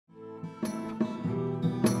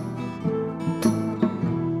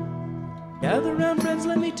gather round, friends,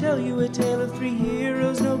 let me tell you a tale of three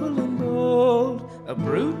heroes, noble and bold. A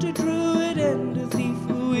brute, a druid, and a thief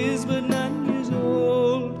who is but 9 years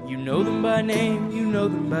old. You know them by name, you know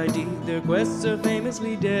them by deed, their quests are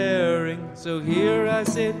famously daring. So here I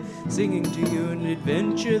sit, singing to you an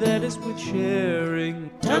adventure that is worth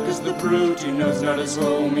sharing. Tuck is the brute, he knows not his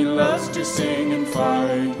home, he loves to sing and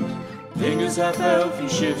fight. Thing is half elf, he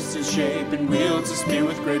shifts his shape and wields a spear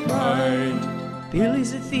with great might.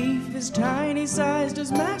 Billy's a thief, his tiny size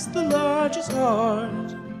does mask the largest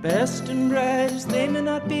heart. Best and brightest they may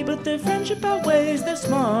not be, but their friendship outweighs their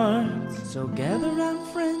smarts. So gather round,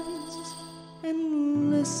 friends,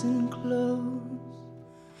 and listen close,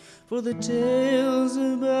 for the tale's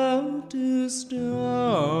about to start.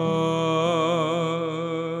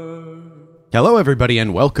 Hello, everybody,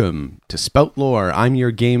 and welcome to Spout Lore. I'm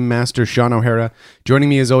your game master, Sean O'Hara. Joining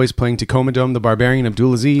me, as always, playing Tacoma Dome, the Barbarian,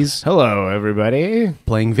 Abdulaziz. Hello, everybody.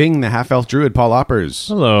 Playing Ving, the half-elf druid, Paul Oppers.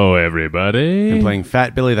 Hello, everybody. And playing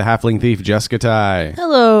Fat Billy, the halfling thief, Jessica Ty.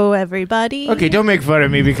 Hello, everybody. Okay, don't make fun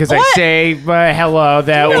of me because I say hello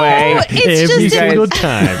that way. It's Every just single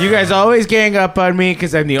time. You guys always gang up on me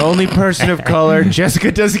because I'm the only person of color.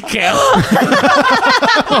 Jessica doesn't count.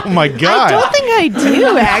 Oh, my God. I don't think I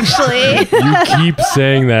do, actually. You keep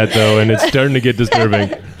saying that, though, and it's starting to get disturbing.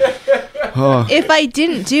 If I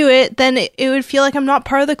didn't do it, then it would feel like I'm not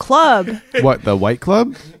part of the club. What, the White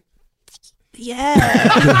Club? Yeah.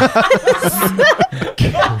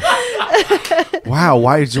 Wow,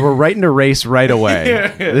 why we're right into race right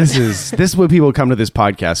away. This is what people come to this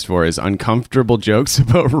podcast for, is uncomfortable jokes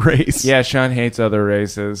about race. Yeah, Sean hates other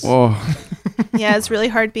races. Oh, Yeah, it's really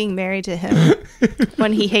hard being married to him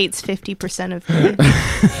when he hates 50% of me.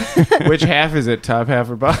 Which half is it? Top half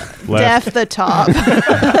or bottom? Deaf the top.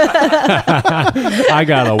 I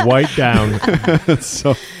got a white down. that's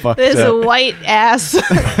so fucked There's up. a white ass.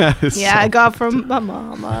 That is Yeah, so- I got from my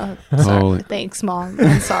mama. Holy- Thanks, Mom.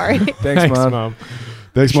 I'm sorry. Thanks, Mom.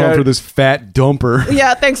 Thanks, Mom, for this fat dumper.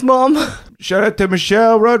 Yeah, thanks, Mom. Shout out to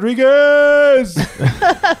Michelle Rodriguez.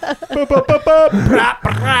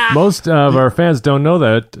 Most of our fans don't know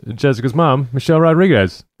that Jessica's mom, Michelle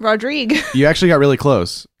Rodriguez. Rodrigue. You actually got really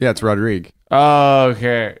close. Yeah, it's Rodrigue. Oh,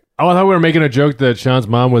 okay. Oh, I thought we were making a joke that Sean's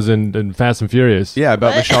mom was in Fast and Furious. Yeah,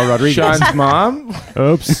 about Michelle Rodriguez. Sean's mom?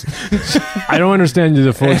 Oops. I don't understand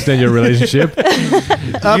the full extent of your relationship.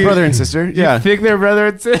 Brother and sister. Yeah. Think they're brother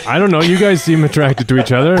and sister? I don't know. You guys seem attracted to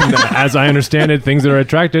each other. And as I understand it, things that are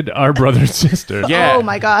attracted are brother and sister. Yeah. Oh,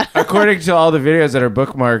 my God. According to all the videos that are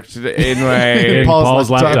bookmarked in my In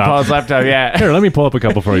Paul's laptop. Paul's laptop, yeah. Here, let me pull up a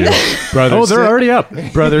couple for you. Brother, Oh, they're already up.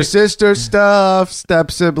 brother, sister stuff,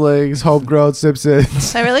 step siblings, homegrown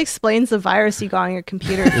Simpsons. That really explains the virus you got on your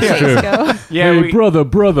computer a few days true. ago. Yeah, Hey,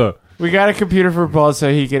 brother. we got a computer for Paul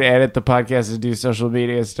so he could edit the podcast and do social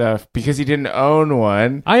media stuff because he didn't own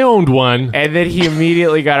one. I owned one. And then he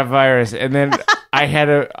immediately got a virus. And then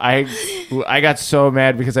I got so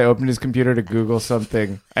mad because I opened his computer to Google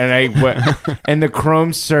something. And I went, and the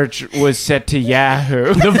Chrome search was set to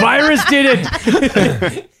Yahoo. The virus did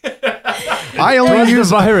it. I only Trust the use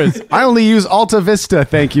virus. I only use Alta Vista.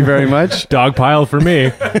 Thank you very much. Dog pile for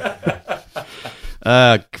me.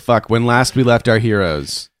 Fuck. When last we left our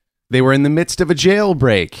heroes, they were in the midst of a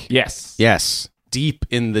jailbreak. Yes. Yes, deep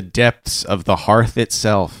in the depths of the Hearth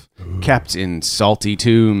itself, kept in salty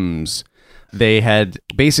tombs. They had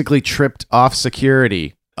basically tripped off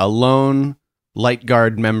security. A lone light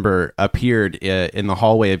guard member appeared in the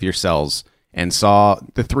hallway of your cells and saw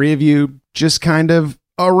the three of you just kind of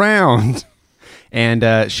around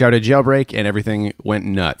and shouted jailbreak, and everything went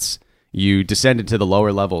nuts. You descended to the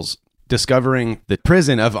lower levels, discovering the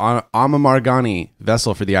prison of Amamargani,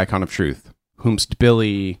 vessel for the Icon of Truth, whomst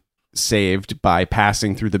Billy saved by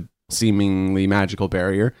passing through the seemingly magical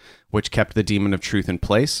barrier, which kept the Demon of Truth in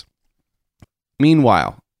place.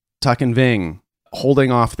 Meanwhile, Tuck and Ving,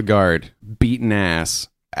 holding off the guard, beaten ass.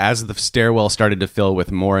 As the stairwell started to fill with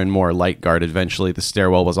more and more light guard, eventually the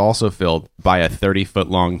stairwell was also filled by a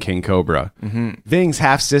 30-foot-long king cobra. Mm-hmm. Ving's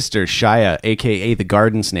half-sister, Shia, a.k.a. the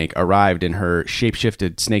garden snake, arrived in her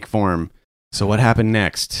shape-shifted snake form. So what happened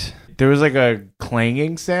next? There was like a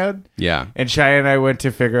clanging sound. Yeah. And Shia and I went to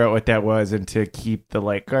figure out what that was and to keep the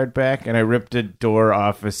light guard back. And I ripped a door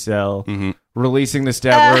off a cell, releasing the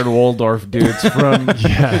Statler and Waldorf dudes from...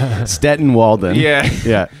 Stettin Walden. Yeah.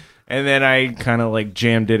 Yeah. And then I kind of like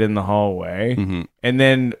jammed it in the hallway. Mm-hmm. And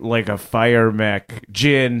then like a fire mech,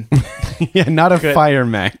 Jin. Yeah, not a fire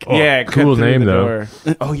mech. Yeah, cool name, though.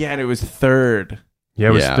 Oh, yeah, and it was third. Yeah,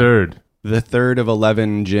 it was third. The third of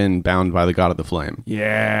 11 Jinn bound by the God of the Flame.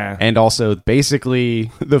 Yeah. And also basically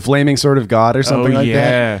the Flaming Sword of God or something like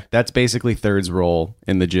that. That's basically third's role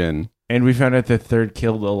in the Jinn. And we found out the third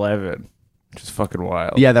killed 11, which is fucking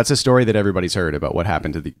wild. Yeah, that's a story that everybody's heard about what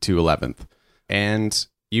happened to the 11th. And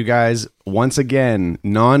you guys, once again,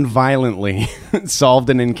 non-violently solved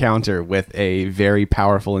an encounter with a very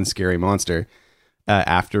powerful and scary monster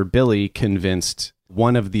after Billy convinced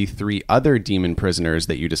one of the 3 other demon prisoners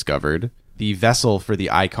that you discovered, the vessel for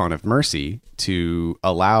the Icon of Mercy, to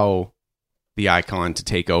allow the Icon to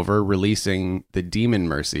take over, releasing the demon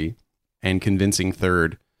Mercy and convincing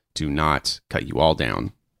Third to not cut you all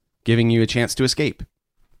down, giving you a chance to escape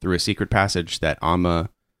through a secret passage that Amma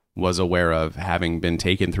was aware of, having been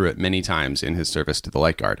taken through it many times in his service to the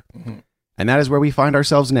Light Guard. Mm-hmm. And that is where we find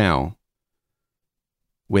ourselves now,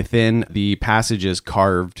 within the passages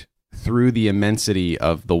carved through the immensity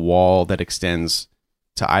of the wall that extends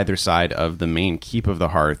to either side of the main keep of the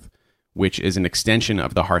Hearth, which is an extension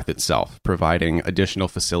of the Hearth itself, providing additional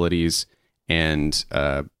facilities and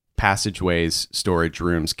passageways, storage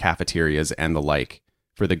rooms, cafeterias, and the like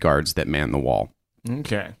for the guards that man the wall.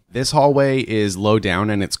 Okay. This hallway is low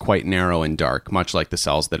down and it's quite narrow and dark, much like the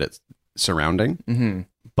cells that it's surrounding. Mm-hmm.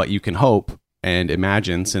 But you can hope and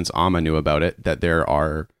imagine, since Amma knew about it, that there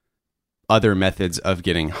are other methods of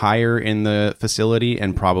getting higher in the facility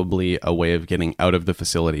and probably a way of getting out of the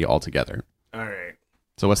facility altogether. All right.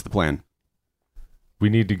 So what's the plan? We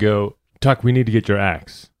need to go. Tuck, we need to get your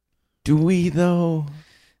axe. Do we, though?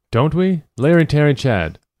 Don't we? Larry, Terry, and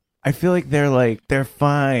Chad. I feel like they're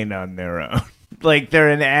fine on their own. Like, they're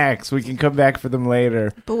an axe. We can come back for them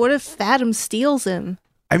later. But what if Fathom steals him?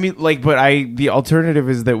 I mean, the alternative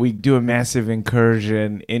is that we do a massive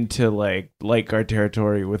incursion into, Light Guard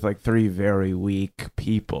territory with, 3 very weak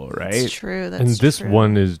people, right? That's true. That's And this true.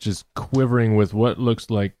 one is just quivering with what looks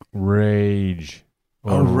like rage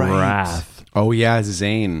or wrath. Oh yeah,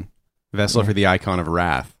 Zane, vessel for the Icon of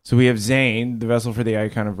Wrath. So we have Zane, the vessel for the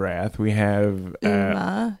Icon of Wrath. We have...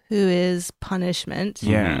 Uma, who is punishment.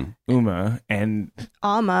 Yeah, Uma, and...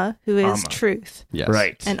 Amma, who is Amma. truth. Yes.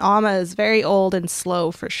 Right. And Amma is very old and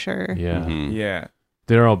slow for sure. Yeah. Mhm. Yeah.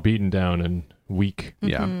 They're all beaten down and weak.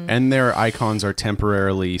 Yeah. And their icons are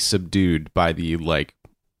temporarily subdued by the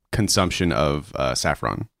consumption of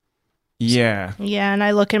saffron. Yeah. Yeah, and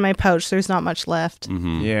I look in my pouch. There's not much left.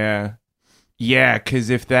 Mm-hmm. Yeah. Yeah,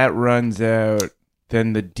 because if that runs out,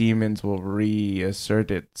 then the demons will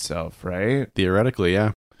reassert itself, right? Theoretically,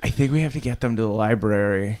 yeah. I think we have to get them to the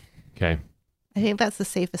library. Okay. I think that's the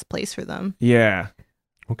safest place for them. Yeah.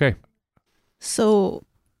 Okay. So,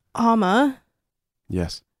 Amma,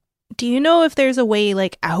 Yes. do you know if there's a way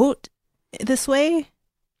out this way?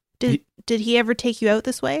 Did he ever take you out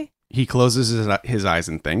this way? He closes his eyes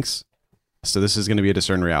and thinks. So this is going to be a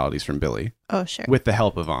discern realities from Billy Oh, sure. with the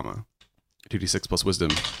help of Amma. 2d6 plus wisdom.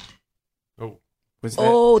 Was that,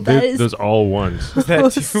 Oh, that is Those all ones. was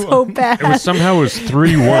that so bad. It was somehow it was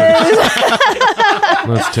 3 ones.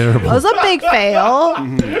 That's terrible. That was a big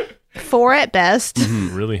fail. 4 at best.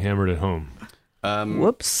 Really hammered it home.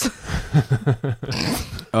 Whoops.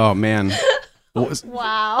 Oh, man.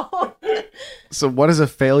 Wow. So what does a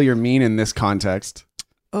failure mean in this context?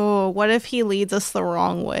 Oh, what if he leads us the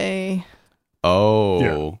wrong way? Oh.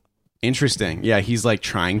 Yeah. Interesting. Yeah, he's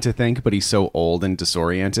trying to think, but he's so old and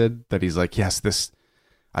disoriented that he's yes,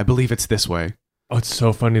 I believe it's this way. Oh, it's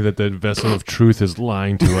so funny that the vessel of truth is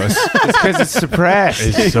lying to us. It's because it's suppressed.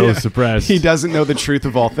 It's so suppressed. He doesn't know the truth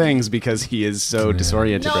of all things because he is so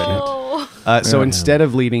disoriented right now. No. So instead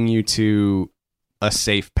of leading you to a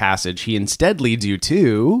safe passage, he instead leads you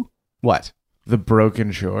to what? The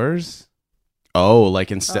Broken Shores? Oh,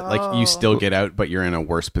 instead, you still get out, but you're in a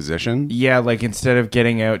worse position. Yeah, instead of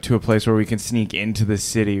getting out to a place where we can sneak into the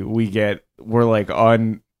city, we're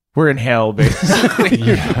in hell, basically.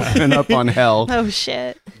 And up on hell. Oh,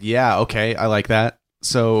 shit. Yeah, okay, I like that.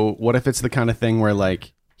 So what if it's the kind of thing where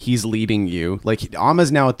he's leading you? Amma's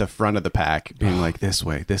now at the front of the pack, being this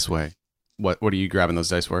way, this way. What are you grabbing those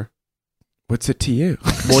dice for? What's it to you?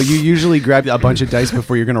 Well, you usually grab a bunch of dice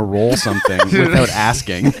before you're going to roll something without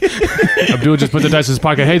asking. Abdul just put the dice in his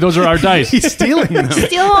pocket. Hey, those are our dice. He's stealing them.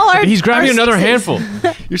 Steal all our. And he's grabbing our another sixes. handful.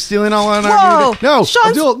 You're stealing all on Whoa! our... No, Sean's,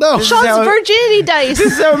 Abdul, no. Sean's virginity dice.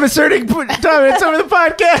 This is how I'm asserting dominance over the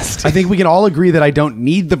podcast. I think we can all agree that I don't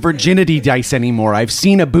need the virginity dice anymore. I've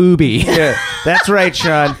seen a booby. Yeah, that's right,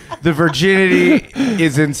 Sean. The virginity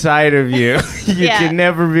is inside of you. You Yeah. can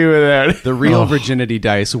never be without it. The real virginity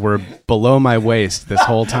dice were below my waist this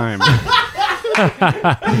whole time.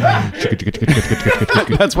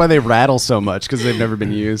 That's why they rattle so much, because they've never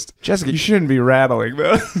been used. Jessica, you shouldn't be rattling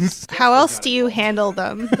those. How else do you handle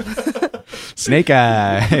them? Snake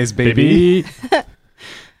eyes, baby.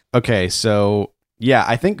 Okay, so yeah,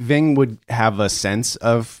 I think Ving would have a sense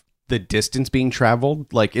of the distance being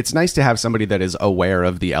traveled. Like, it's nice to have somebody that is aware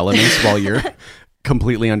of the elements while you're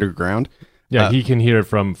completely underground. Yeah, he can hear it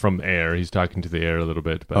from air. He's talking to the air a little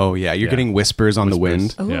bit. But, Oh yeah, you're getting whispers on the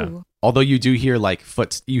wind. Ooh. Yeah. Although you do hear like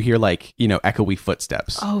echoey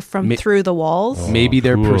footsteps. Oh, from Ma- through the walls? Maybe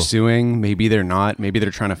they're cool. pursuing, maybe they're not, maybe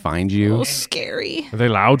they're trying to find you. Oh, scary. Are they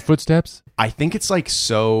loud footsteps? I think it's like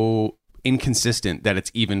so inconsistent that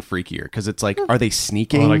it's even freakier because it's like, are they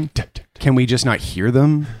sneaking? Or like, tap, tap, tap. Can we just not hear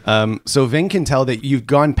them? So Ving can tell that you've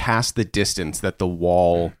gone past the distance that the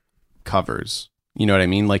wall covers. You know what I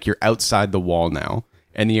mean? Like you're outside the wall now,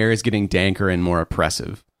 and the air is getting danker and more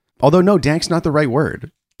oppressive. Although no, dank's not the right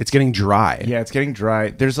word. It's getting dry. Yeah, it's getting dry.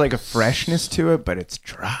 There's like a freshness to it, but it's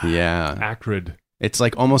dry. Yeah. Acrid. It's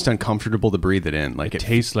like almost uncomfortable to breathe it in. Like It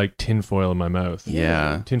tastes like tinfoil in my mouth.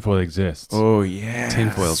 Yeah. Tinfoil exists. Oh yeah.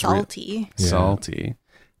 Tinfoil's Salty. Yeah. salty.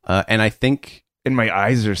 And I think And my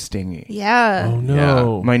eyes are stingy. Yeah. Oh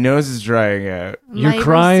no. My nose is drying out. You're My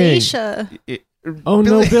crying. rosacea. Oh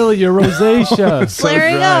no, Billy, your rosacea.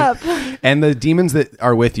 Flaring up. and the demons that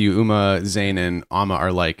are with you, Uma, Zane, and Amma,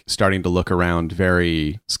 are like starting to look around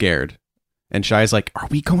very scared. And Shai's like, are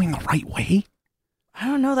we going the right way? I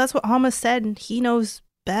don't know. That's what Alma said. And he knows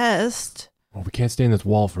best. Well, we can't stay in this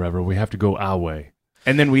wall forever. We have to go our way.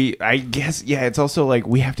 And then I guess, yeah, it's also like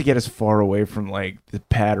we have to get as far away from like the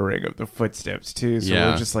pattering of the footsteps too. So Yeah.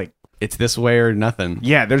 we're just like, It's this way or nothing.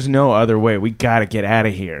 yeah, there's no other way. We got to get out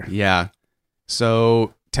of here. Yeah.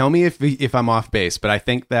 So tell me if I'm off base, but I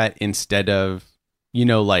think that instead of,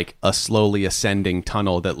 like a slowly ascending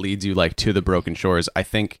tunnel that leads you like to the broken shores, I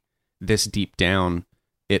think this deep down,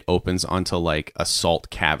 it opens onto like a salt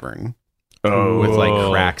cavern with like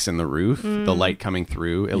cracks in the roof, the light coming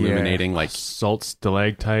through, illuminating like, Salt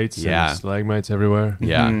stalactites Yeah. and stalagmites everywhere.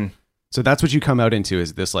 yeah. Mhm. So that's what you come out into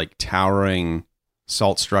is this like towering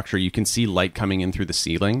salt structure. You can see light coming in through the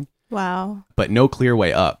ceiling, Wow. but no clear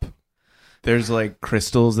way up. There's like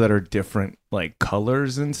crystals that are different like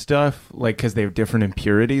colors and stuff, like because they have different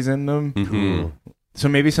impurities in them. Mhm. So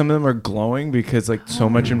maybe some of them are glowing because like so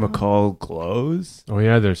much in McCall glows. Oh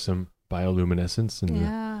yeah, there's some bioluminescence and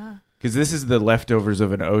Yeah. Because this is the leftovers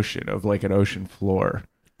of an ocean, of like an ocean floor.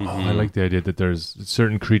 I like the idea that there's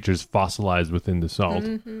certain creatures fossilized within the salt.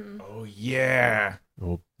 Oh yeah,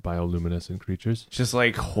 Oh, bioluminescent creatures. just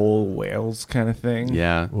like whole whales kind of thing.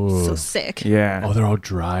 Yeah. Oh. So sick. Yeah. Oh, they're all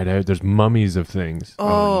dried out. There's mummies of things.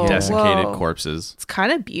 Oh, Desiccated whoa. corpses. It's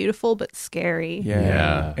kind of beautiful, but scary. Yeah.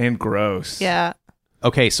 Yeah. And gross. Yeah.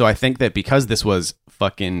 Okay, so I think that because this was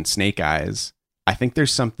fucking Snake Eyes, I think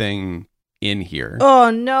there's something in here, Oh,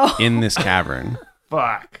 no. in this cavern.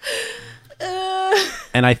 Fuck.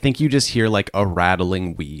 And I think you just hear like a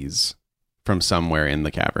rattling wheeze from somewhere in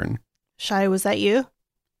the cavern. Shai, was that you?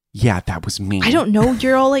 Yeah, that was me. I don't know.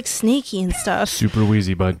 You're all like snaky and stuff. Super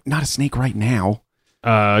wheezy, bud. Not a snake right now.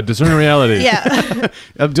 Discern reality. Yeah.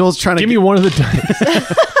 Abdul's trying to Give me one of the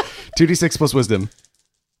dice. 2d6 plus wisdom.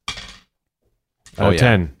 Oh, yeah.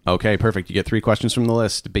 10. Okay, perfect. You get 3 questions from the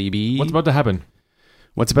list, baby. What's about to happen?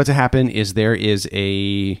 What's about to happen is there is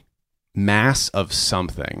a mass of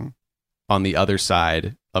something on the other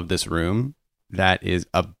side of this room that is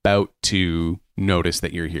about to notice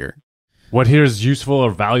that you're here. What here is useful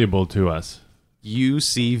or valuable to us? You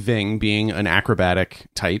see Ving being an acrobatic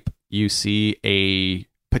type. You see a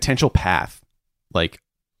potential path, like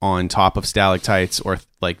on top of stalactites or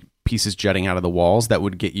like pieces jutting out of the walls that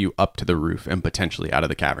would get you up to the roof and potentially out of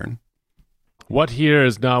the cavern. What here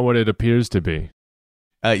is not what it appears to be.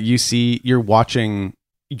 You're watching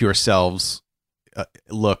yourselves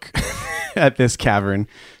look at this cavern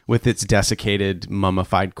with its desiccated,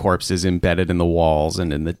 mummified corpses embedded in the walls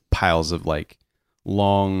and in the piles of like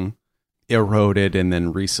long eroded and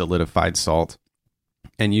then resolidified salt.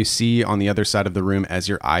 And you see on the other side of the room, as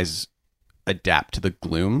your eyes adapt to the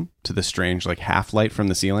gloom, to the strange like half light from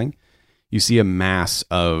the ceiling, you see a mass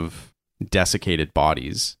of desiccated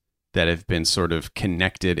bodies that have been sort of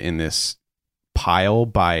connected in this pile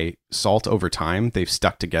by salt over time. They've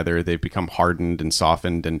stuck together. They've become hardened and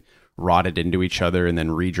softened and rotted into each other and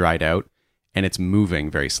then re-dried out. And it's moving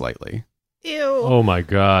very slightly. Ew. Oh my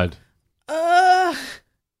god.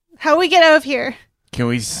 How we get out of here? Can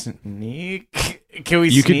we sneak? Can we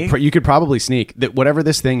You sneak? could probably sneak that. Whatever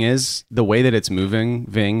this thing is, the way that it's moving,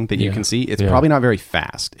 Ving, that you Yeah. can see, it's Yeah. probably not very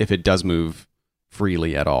fast if it does move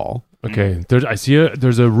freely at all. Okay,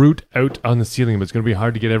 there's a route out on the ceiling, but it's going to be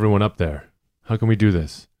hard to get everyone up there. How can we do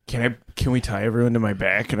this? Can we tie everyone to my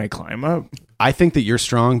back and I climb up? I think that you're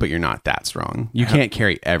strong, but you're not that strong. You can't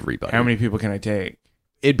carry everybody. How many people can I take?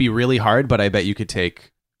 It'd be really hard, but I bet you could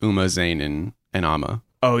take Uma, Zane, and Amma.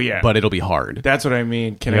 Oh yeah, but it'll be hard. that's what I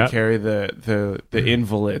mean. Can I Yeah. carry the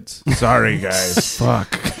invalids? Sorry, guys.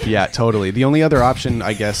 Fuck. Yeah, totally. The only other option,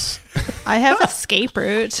 I guess. I have escape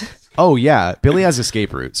route. Oh yeah, Billy has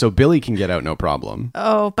escape route, so Billy can get out no problem.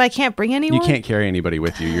 Oh, but I can't bring anyone? You can't carry anybody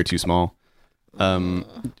with you. You're too small.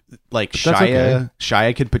 Like that's Shia, okay.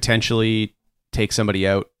 Shia could potentially take somebody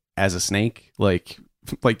out as a snake, like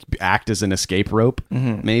act as an escape rope,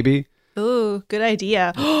 maybe. Ooh, good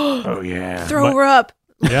idea. Oh yeah. Throw her up.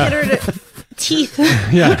 Yeah. Get her to teeth.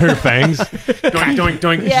 Yeah, her fangs. Doink, doink,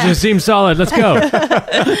 doink. Yeah. She seems solid. Let's go.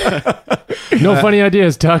 No funny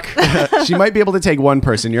ideas, Tuck. She might be able to take one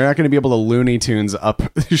person. You're not going to be able to Looney Tunes up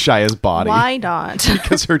Shia's body Why not?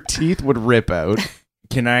 because her teeth would rip out.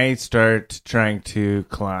 Can I start trying to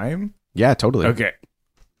climb? Yeah, totally. Okay.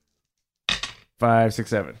 5, 6,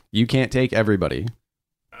 7. You can't take everybody.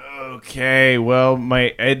 Okay. Well,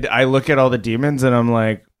 I look at all the demons and I'm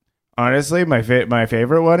like, honestly, my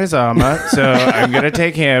favorite one is Amma, so I'm gonna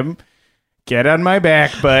take him. Get on my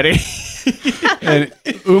back, buddy. And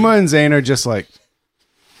Uma and Zane are just like,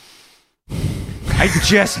 I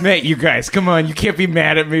just met you guys. Come on, you can't be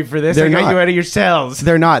mad at me for this. They're I got not. you out of your cells.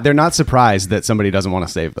 they're not surprised that somebody doesn't want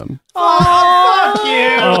to save them. Oh, fuck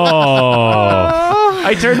you! Oh.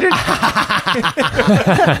 I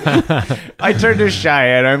turned to Shy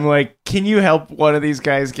and I'm like, can you help one of these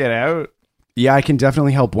guys get out? Yeah, I can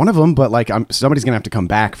definitely help one of them, but like somebody's going to have to come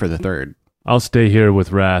back for the third. I'll stay here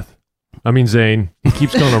with Wrath. I mean, Zane. He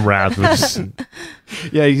keeps calling him Wrath. Which is,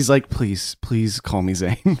 Yeah, he's like, please call me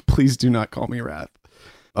Zane. Please do not call me Wrath.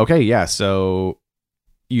 Okay, yeah, so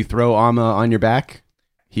you throw Amma on your back.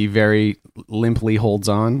 He very limply holds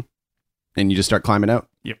on, and you just start climbing out.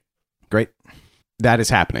 Yep. Great. That is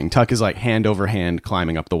happening. Tuck is like hand over hand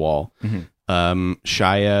climbing up the wall.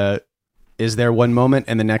 Shia is there one moment,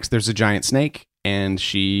 and the next there's a giant snake, and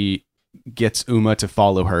she gets Uma to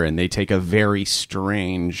follow her, and they take a very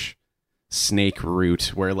strange snake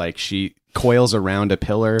route where like she coils around a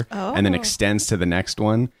pillar and then Oh. extends to the next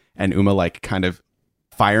one, and Uma like kind of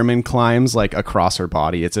fireman climbs like across her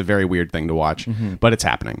body. It's a very weird thing to watch, but it's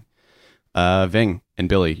happening. Ving and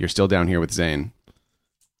Billy, you're still down here with Zane.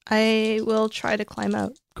 I will try to climb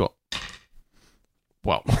out. Cool.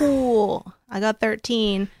 Well, Cool. I got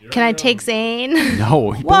 13. Can I take Zane?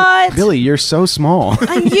 no. What? Billy, you're so small.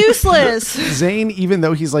 I'm useless. Zane, even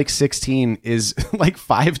though he's like 16, is like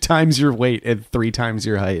 5 times your weight and 3 times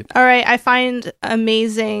your height. All right, I find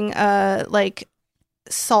amazing like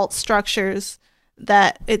salt structures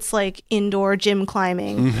that it's like indoor gym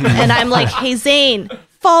climbing. And I'm like, "Hey Zane,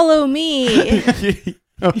 follow me."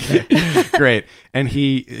 Okay, great. And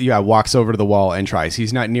he, walks over to the wall and tries.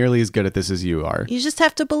 He's not nearly as good at this as you are. You just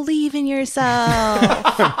have to believe in yourself.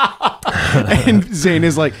 And Zane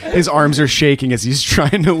is like, his arms are shaking as he's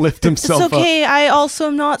trying to lift It's himself up. okay. I also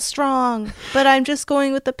am not strong, but I'm just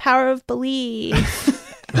going with the power of belief.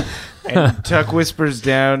 And Tuck whispers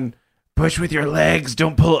down, push with your legs,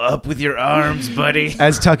 don't pull up with your arms, buddy.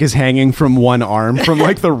 As Tuck is hanging from one arm from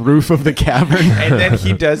like the roof of the cavern. And then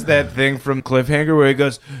he does that thing from Cliffhanger where he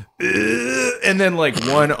goes, "Ugh," and then like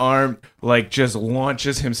one arm like just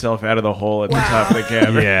launches himself out of the hole at the top of the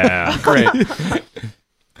cavern. yeah.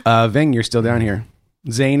 Great. Ving, you're still down here.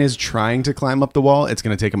 Zane is trying to climb up the wall. It's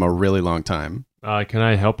going to take him a really long time. Can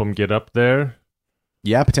I help him get up there?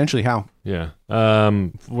 Yeah, potentially. How? Yeah.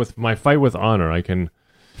 With my fight with honor, I can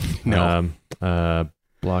No.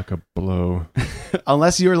 block a blow.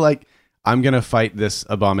 Unless you're like, I'm going to fight this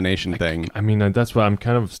abomination thing. I mean, that's why I'm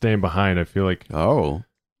kind of staying behind. I feel like Oh,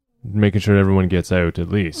 making sure everyone gets out at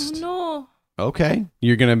least. No. okay.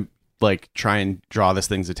 You're going to like try and draw this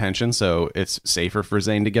thing's attention so it's safer for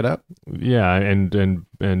Zane to get up? Yeah, and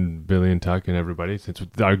Billy and Tuck and everybody. Since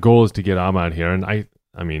our goal is to get Am out here, and I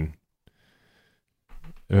mean,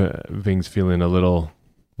 Ving's feeling a little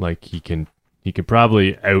like he can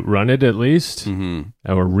probably outrun it at least,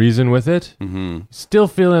 or reason with it. Still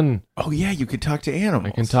feeling Oh yeah, you could talk to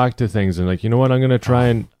animals. I can talk to things and like, you know what, I'm gonna try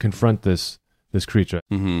and confront this creature.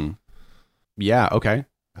 Yeah, okay.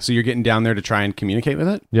 So you're getting down there to try and communicate with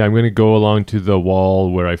it? Yeah, I'm gonna go along to the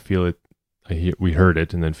wall where I feel it. We heard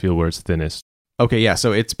it, and then feel where it's thinnest. Okay, yeah.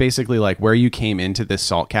 So it's basically like where you came into this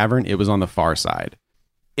salt cavern, it was on the far side.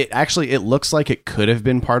 It looks like it could have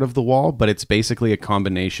been part of the wall, but it's basically a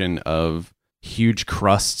combination of huge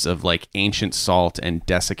crusts of like ancient salt and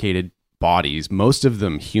desiccated bodies, most of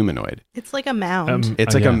them humanoid. It's like a mound.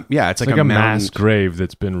 It's like it's like a mound. mass grave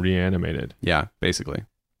that's been reanimated. Yeah, basically.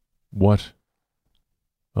 What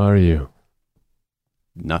are you?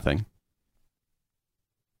 Nothing.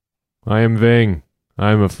 I am Ving.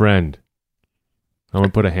 I am a friend. I'm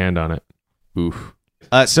gonna put a hand on it. Oof.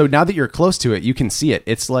 So now that you're close to it, you can see it.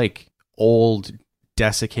 It's like old,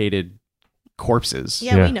 desiccated corpses.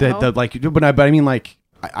 Yeah, we know. But I mean, like,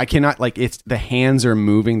 I cannot, like, it's the hands are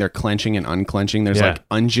moving, they're clenching and unclenching. There's like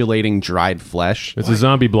undulating dried flesh. It's a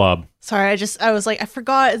zombie blob. Sorry, I was like, I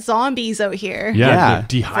forgot zombies out here. Yeah. The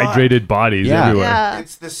dehydrated bodies everywhere. Yeah.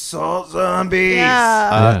 It's the salt zombies.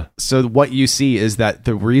 Yeah. So what you see is that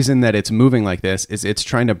the reason that it's moving like this is it's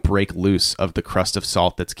trying to break loose of the crust of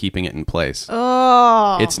salt that's keeping it in place.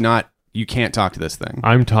 Oh. It's not, you can't talk to this thing.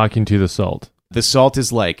 I'm talking to the salt. The salt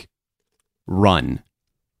is like, run.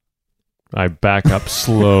 I back up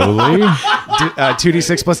slowly.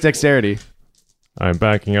 2d6 plus dexterity. I'm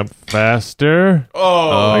backing up faster.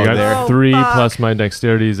 Oh, I got there. 3 fuck. plus my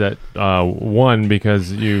dexterity is at 1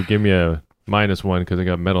 because you give me a -1 because I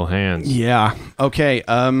got metal hands. Yeah. Okay.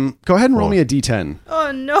 Go ahead and roll Cool. me a d10.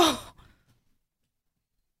 Oh no.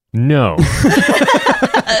 No.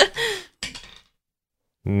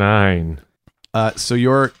 9. So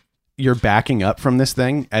you're backing up from this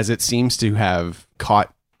thing as it seems to have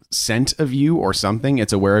caught scent of you or something.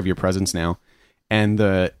 It's aware of your presence now,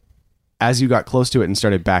 and as you got close to it and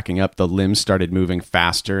started backing up, the limbs started moving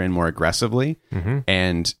faster and more aggressively. Mm-hmm.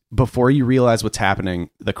 And before you realize what's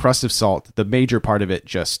happening, the crust of salt, the major part of it,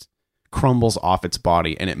 just crumbles off its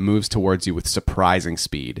body and it moves towards you with surprising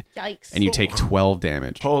speed. Yikes. And you take 12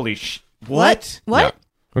 damage. Holy what? What?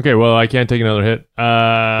 Okay, well, I can't take another hit.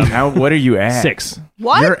 Now, what are you at? 6.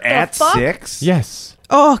 What? You're the at fuck? 6? Yes.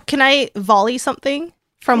 Oh, can I volley something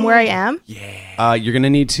from where I am? You're going to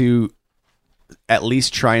need to at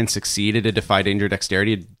least try and succeed at a defy danger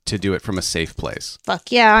dexterity to do it from a safe place.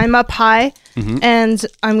 Fuck yeah, I'm up high, Mm-hmm. and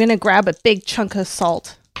I'm gonna grab a big chunk of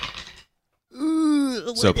salt.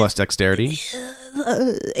 So plus dexterity?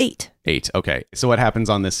 8. 8. Okay. So what happens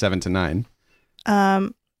on this 7 to 9?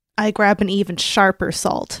 I grab an even sharper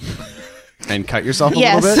salt. And cut yourself a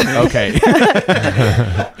Yes. little bit? Okay.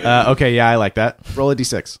 Okay, yeah, I like that. Roll a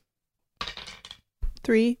d6.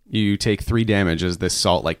 3. You take 3 damage as this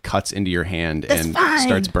salt like cuts into your hand That's and fine.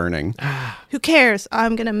 starts burning. Who cares?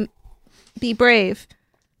 I'm gonna be brave.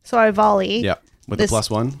 So I volley. Yeah. With This- a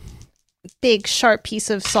 +1. Big sharp piece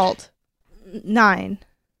of salt. 9.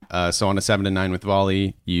 So on a 7 to 9 with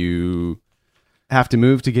volley, you have to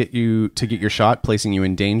move to get your shot, placing you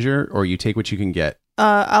in danger, or you take what you can get.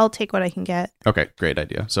 I'll take what I can get. Okay, great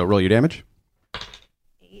idea. So roll your damage.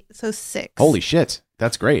 So 6. Holy shit.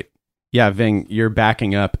 That's great. Yeah, Ving, you're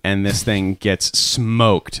backing up and this thing gets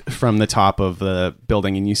smoked from the top of the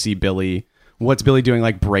building and you see Billy. What's Billy doing?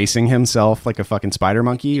 Like bracing himself like a fucking spider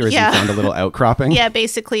monkey? Or has Yeah. he found a little outcropping? Yeah,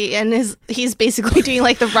 basically, and he's basically doing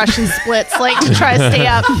like the Russian splits, like to try to stay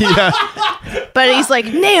up. Yeah. But he's like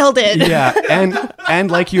nailed it. Yeah,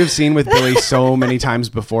 and like you have seen with Billy so many times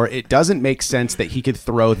before, it doesn't make sense that he could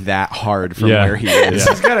throw that hard from Yeah. where he is.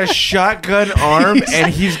 He's got a shotgun arm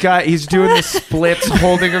and he's doing the splits,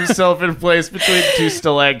 holding himself in place between 2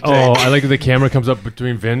 stalactites. Oh, I like the camera comes up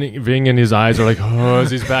between Ving and his eyes are like, oh,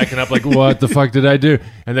 as he's backing up, like, what the fuck did I do?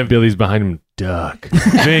 And then Billy's behind him, duck.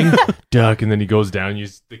 Ving, duck. And then he goes down.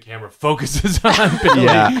 The camera focuses on Billy.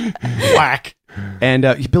 Yeah. Whack. And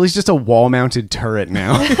Billy's just a wall-mounted turret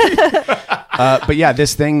now. But yeah,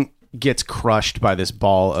 this thing gets crushed by this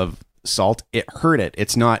ball of salt. It hurt it.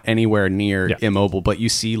 It's not anywhere near immobile, but you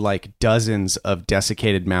see like dozens of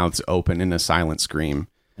desiccated mouths open in a silent scream.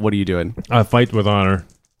 What are you doing? Fight with honor.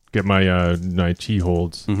 Get my my chi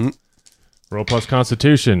holds. Mm-hmm. Roll plus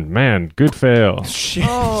constitution. Man, good fail.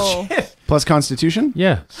 Oh. Plus Constitution?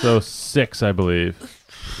 Yeah, so 6, I believe.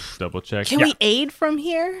 Double check. Can we aid from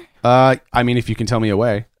here? I mean, if you can tell me a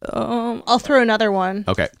way. I'll throw another one.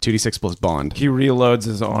 Okay, 2d6 plus bond. He reloads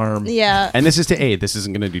his arm. Yeah. And this is to aid. This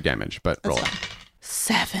isn't going to do damage, but roll it.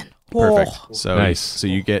 7. Perfect. Oh. So, Nice. So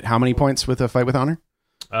you get how many points with a fight with honor?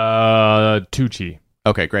 2 chi.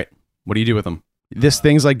 Okay, great. What do you do with them? This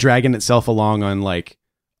thing's like dragging itself along on like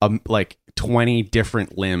 20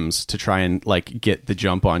 different limbs to try and like get the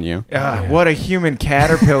jump on you. What a human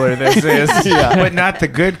caterpillar this is. But not the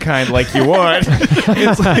good kind like you want.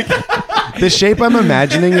 It's like The shape I'm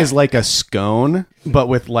imagining is like a scone, but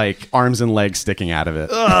with like arms and legs sticking out of it.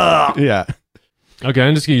 Yeah. Okay,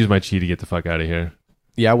 I'm just going to use my chi to get the fuck out of here.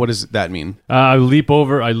 Yeah, what does that mean? I leap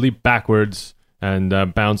backwards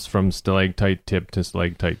and bounce from stalactite tip to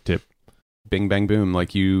stalactite tip. Bing, bang, boom.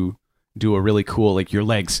 Like you do a really cool, like your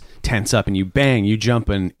legs tense up and you bang, you jump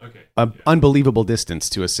an unbelievable distance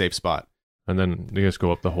to a safe spot. And then you just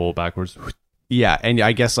go up the hole backwards. Yeah, and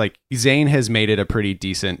I guess like Zane has made it a pretty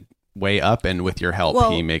decent way up, and with your help,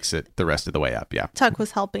 Well- he makes it the rest of the way up. Yeah. Tuck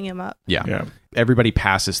was helping him up. Yeah. Everybody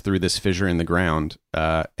passes through this fissure in the ground,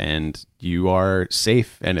 and you are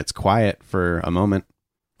safe, and it's quiet for a moment.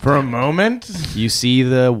 For a moment? You see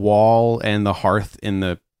the wall and the hearth in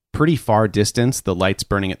the pretty far distance, the lights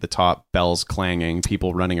burning at the top, bells clanging,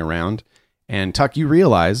 people running around. And Tuck, you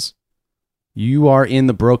realize you are in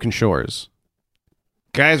the Broken Shores.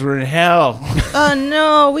 Guys, we're in hell. Oh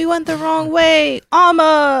no, we went the wrong way.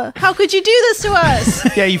 Amma, how could you do this to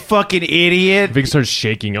us? Yeah, you fucking idiot. Ving starts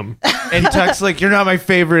shaking him. And Tuck's like, you're not my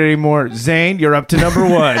favorite anymore. Zane, you're up to number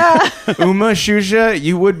 1. Uma, Shusha,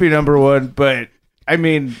 you would be number 1, but I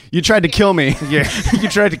mean, You tried to kill me. yeah, you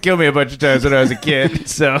tried to kill me a bunch of times when I was a kid.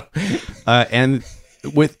 So, And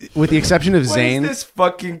with the exception of what Zane, is this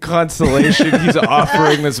fucking consolation he's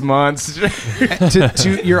offering this monster?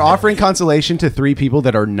 you're offering consolation to 3 people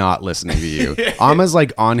that are not listening to you. Amma's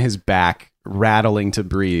like on his back, rattling to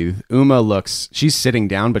breathe. Uma she's sitting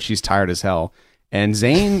down, but she's tired as hell. And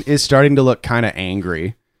Zane is starting to look kind of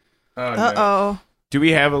angry. Oh, no. Uh-oh. Do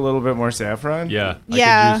we have a little bit more saffron? Yeah. I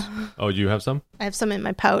Yeah. could use- oh, do you have some? I have some in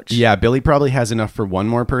my pouch. Yeah, Billy probably has enough for one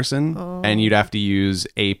more person, Oh. and you'd have to use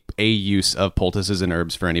a use of poultices and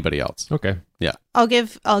herbs for anybody else. Okay. I'll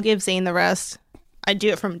give Zane the rest. I do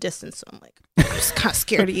it from a distance, so I'm like, I'm just kind of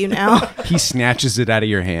scared of you now. He snatches it out of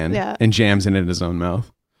your hand Yeah. and jams it in his own mouth.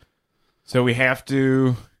 So we have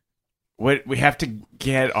to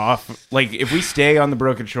get off. Like, if we stay on the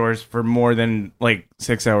Broken Shores for more than like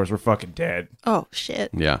 6 hours, we're fucking dead. Oh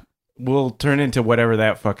shit. Yeah. We'll turn into whatever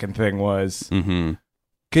that fucking thing was. Mm-hmm.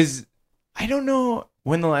 Because I don't know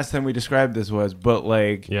when the last time we described this was, but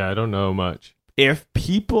like, Yeah, I don't know much. if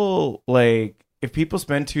people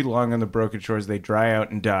spend too long on the Broken Shores, they dry out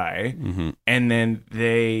and die, Mm-hmm. and then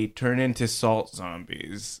they turn into salt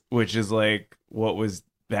zombies, which is like what was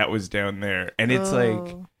down there, and it's like.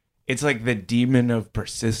 Oh. It's like the demon of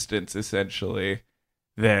persistence, essentially,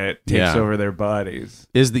 that takes Yeah. over their bodies.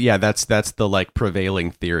 That's the like prevailing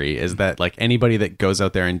theory is that like anybody that goes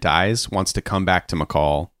out there and dies wants to come back to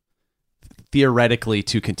McCall theoretically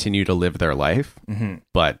to continue to live their life, Mm-hmm.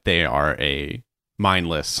 but they are a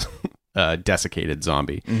mindless, desiccated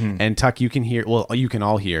zombie. Mm-hmm. And Tuck, you can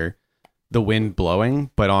all hear the wind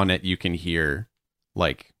blowing, but on it you can hear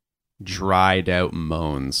like dried out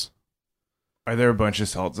moans. Are there a bunch of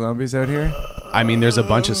salt zombies out here? I mean, there's a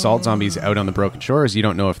bunch of salt zombies out on the Broken Shores. You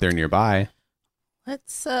don't know if they're nearby.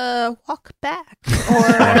 Let's walk back.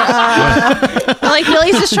 Or like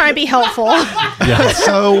Billy's just trying to be helpful. Yeah.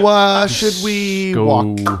 So should we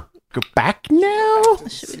Go. go back now?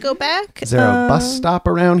 Should we go back? Is there a bus stop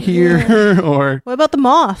around here? Or What about the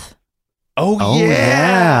moth? oh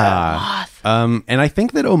yeah. Moth. And I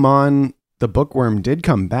think that Oman, the bookworm, did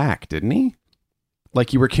come back, didn't he?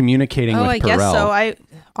 Like you were communicating Oh, with I Perel. guess so. I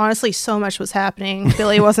honestly, so much was happening.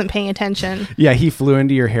 Billy wasn't paying attention. Yeah, he flew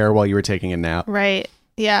into your hair while you were taking a nap, Right.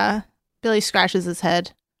 Yeah. Billy scratches his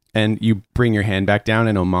head. and you bring your hand back down,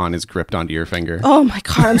 and Oman is gripped onto your finger. Oh my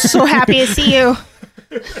God, I'm so happy to see you.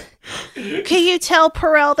 Can you tell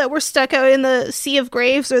Perel that we're stuck out in the Sea of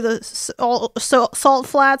Graves or the salt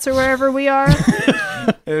flats or wherever we are?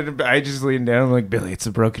 And I just lean down. I'm like, Billy, it's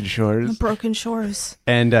the Broken Shores. Broken Shores.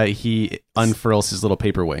 And he unfurls his little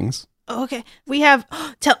paper wings. Okay. We have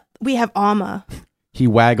Amma. He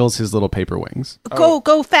waggles his little paper wings.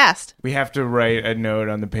 Go fast. We have to write a note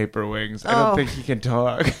on the paper wings. I Oh. don't think he can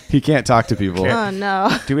talk. He can't talk to people. Oh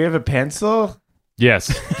no. Do we have a pencil?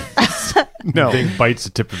 Yes. No. Ving bites the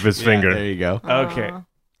tip of his finger. There you go. Okay.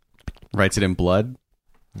 Writes it in blood.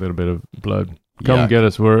 A little bit of blood. Come Yuck. get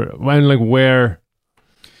us. Where?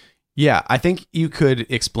 Yeah, I think you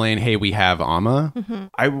could explain, hey, we have Amma.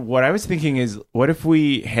 What I was thinking is, what if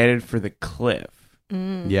we headed for the cliff?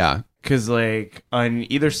 Yeah. Because like on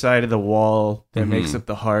either side of the wall that Mhm. makes up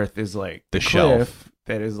the hearth is like The cliff shelf.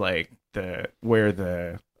 that is like where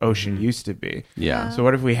the ocean used to be. Yeah. So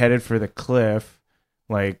what if we headed for the cliff?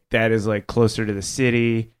 Like that is like closer to the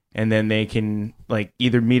city, and then they can like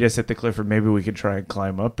either meet us at the cliff, or maybe we could try and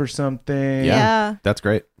climb up or something. Yeah. That's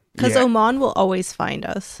great. Because Yeah. Oman will always find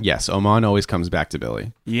us. Yes, Oman always comes back to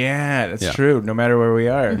Billy. Yeah, that's Yeah. true. No matter where we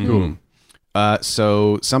are. Cool.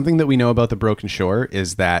 So something that we know about the Broken Shore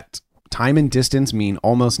is that time and distance mean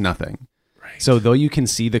almost nothing. Right. So though you can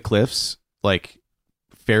see the cliffs like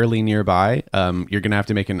fairly nearby, you're gonna have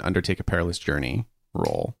to undertake a perilous journey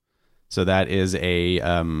roll. So that is a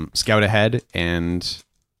scout ahead and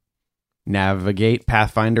navigate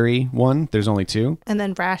Pathfindery one. There's only 2. And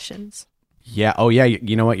then rations. Yeah. Oh yeah.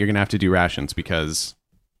 You know what? You're gonna have to do rations because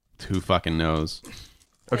who fucking knows?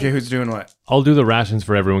 Okay, who's doing what? I'll do the rations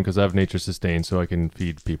for everyone because I have nature sustain, so I can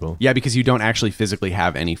feed people. Yeah, because you don't actually physically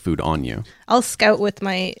have any food on you. I'll scout with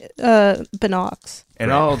my binocs.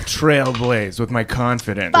 And I'll trailblaze with my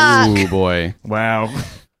confidence. Fuck. Ooh boy. Wow.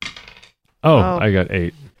 Oh, Oh. I got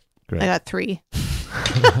 8. Great. I got 3.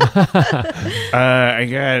 I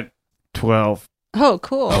got 12. Oh,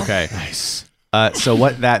 cool. Okay. Nice. So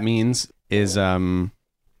what that means is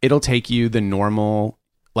it'll take you the normal,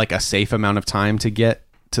 like a safe amount of time to get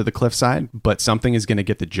to the cliffside, but something is going to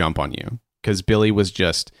get the jump on you because Billy was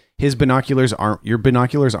just, your binoculars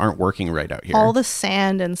aren't working right out here. All the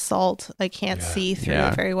sand and salt, I can't see through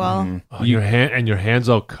it very well. Mm-hmm. Oh, your hands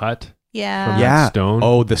all cut. Yeah. From yeah. stone.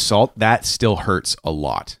 Oh, the salt, that still hurts a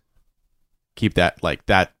lot. Keep that like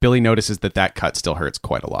that. Billy notices that cut still hurts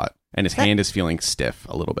quite a lot. And his hand is feeling stiff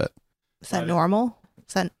a little bit. Is that normal?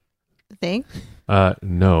 Is that a thing? No.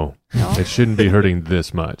 No? It shouldn't be hurting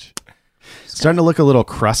this much. Starting to look a little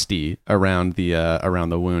crusty around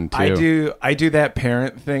the wound too. I do that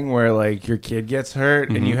parent thing where like your kid gets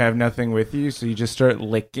hurt and you have nothing with you, so you just start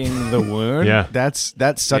licking the wound. Yeah. That's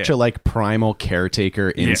such a like primal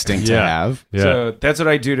caretaker instinct to Yeah. have. Yeah. So that's what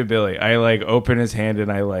I do to Billy. I like open his hand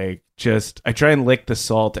and I try and lick the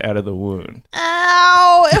salt out of the wound.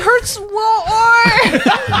 Ow! It hurts more!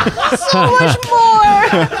 So much more!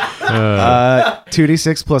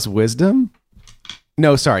 2d6 plus wisdom?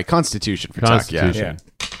 No, sorry, constitution for Tuck. Yeah. Constitution.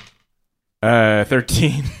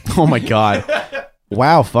 13. Oh my god.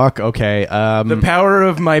 Wow, fuck. Okay. The power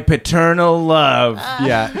of my paternal love.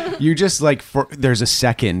 Yeah. You just like there's a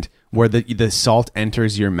second where the salt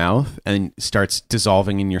enters your mouth and starts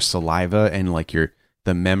dissolving in your saliva and like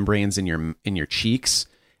the membranes in your cheeks,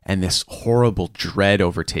 and this horrible dread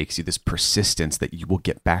overtakes you, this persistence that you will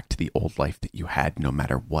get back to the old life that you had no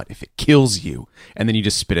matter what if it kills you, and then you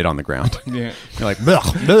just spit it on the ground. Yeah. You're like,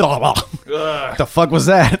 "Blech, blah, blah." What the fuck was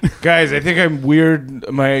that? Guys, I think I'm weird. The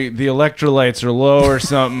electrolytes are low or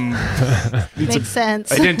something. Makes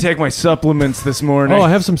sense. I didn't take my supplements this morning. Oh, I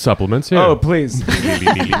have some supplements here. Oh, please.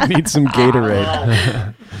 Need some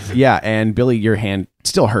Gatorade. Yeah, and Billy, your hand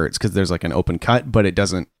still hurts because there's like an open cut, but it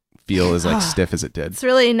doesn't feel as like stiff as it did. It's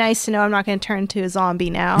really nice to know I'm not going to turn into a zombie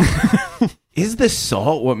now. Is the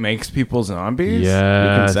salt what makes people zombies? Yeah.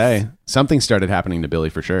 You can say something started happening to Billy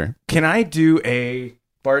for sure. Can I do a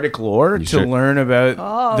bardic lore to sure- learn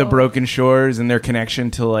about the broken shores and their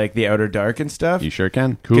connection to like the outer dark and stuff? You sure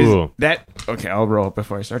can. 'Cause Cool. Okay, I'll roll it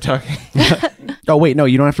before I start talking. Oh wait, no,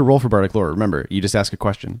 you don't have to roll for bardic lore. Remember, you just ask a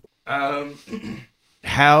question.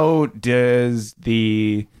 How does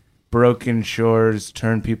the broken shores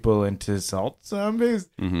turn people into salt zombies?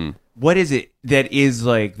 Mm-hmm. What is it that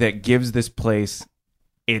gives this place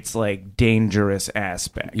its like dangerous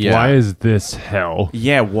aspect? Yeah. Why is this hell?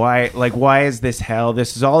 Yeah, why is this hell?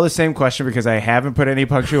 This is all the same question because I haven't put any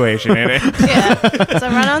punctuation in it. Yeah. It's a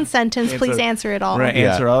run-on sentence. It's Please a- answer it all. Right,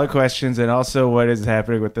 Yeah. answer all the questions, and also what is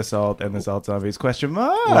happening with the salt and the salt zombies? Question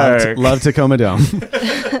mark. Love Tacoma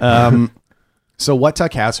Dome. So what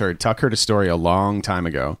Tuck has heard, Tuck heard a story a long time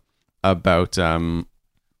ago about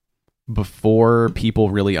before people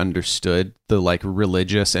really understood the like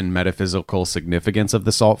religious and metaphysical significance of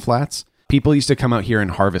the salt flats. People used to come out here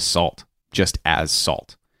and harvest salt just as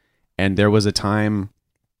salt. And there was a time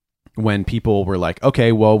when people were like,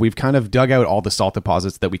 okay, well, we've kind of dug out all the salt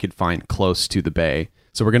deposits that we could find close to the bay.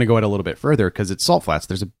 So we're going to go out a little bit further because it's salt flats.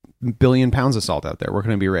 There's 1 billion pounds of salt out there. We're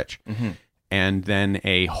going to be rich. Mm-hmm. And then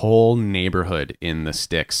a whole neighborhood in the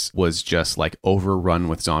sticks was just like overrun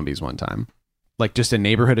with zombies one time. Like just a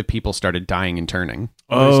neighborhood of people started dying and turning.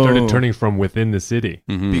 They started turning from within the city.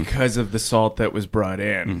 Mm-hmm. Because of the salt that was brought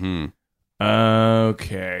in. Mm-hmm.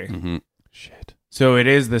 Okay. Mm-hmm. Shit. So it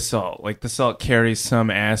is the salt. Like the salt carries some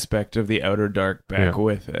aspect of the outer dark back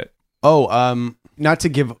with it. Oh, not to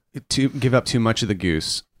give up too much of the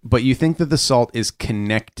goose, but you think that the salt is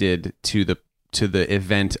connected to the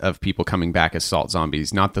event of people coming back as salt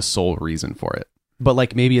zombies, not the sole reason for it. But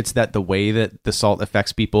like maybe it's that the way that the salt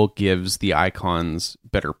affects people gives the icons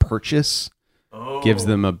better purchase, gives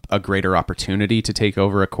them a greater opportunity to take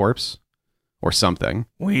over a corpse or something.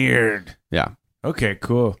 Weird. Yeah. Okay,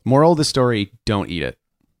 cool. Moral of the story, don't eat it.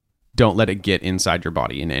 Don't let it get inside your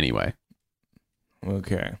body in any way.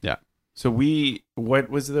 Okay. Yeah. So what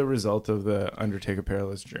was the result of the Undertake a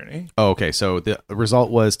Perilous Journey? Oh, okay. So the result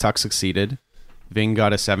was Tuck succeeded. Ving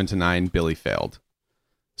got a 7 to 9. Billy failed.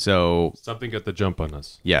 So Something got the jump on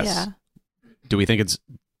us. yes. Yeah. Do we think it's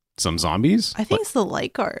some zombies? I think it's the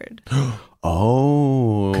light guard.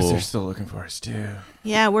 Oh. Because they're still looking for us too.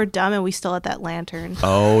 Yeah, we're dumb and we still had that lantern.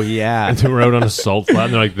 Oh yeah. And then we're out on a salt flat,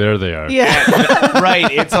 and they're like, there they are. Yeah. Right.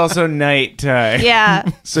 It's also nighttime. Yeah.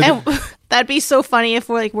 So and that'd be so funny if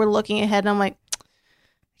we're looking ahead and I'm like,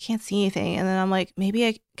 I can't see anything. And then I'm like,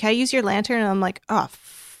 can I use your lantern? And I'm like, oh,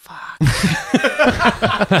 fuck.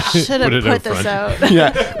 Should have Put it put up this front. out.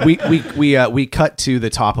 Yeah, we cut to the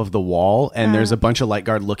top of the wall, and there's a bunch of light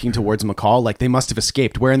guard looking towards McCall, like they must have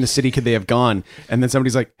escaped. Where in the city could they have gone? And then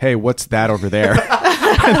somebody's like, "Hey, what's that over there?"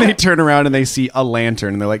 And they turn around and they see a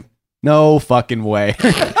lantern, and they're like, "No fucking way."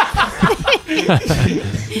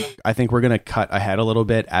 I think we're gonna cut ahead a little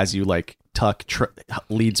bit as you like Tuck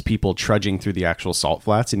leads people trudging through the actual salt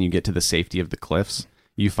flats, and you get to the safety of the cliffs.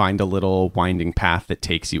 You find a little winding path that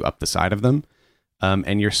takes you up the side of them.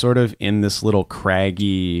 And you're sort of in this little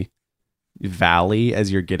craggy valley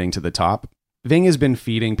as you're getting to the top. Ving has been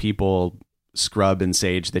feeding people scrub and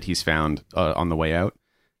sage that he's found on the way out.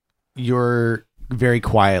 You're very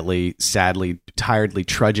quietly, sadly, tiredly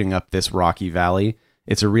trudging up this rocky valley.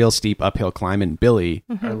 It's a real steep uphill climb, and Billy,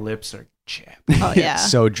 Our lips are chapped. Oh yeah.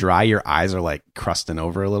 so dry, your eyes are like crusting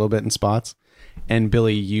over a little bit in spots. And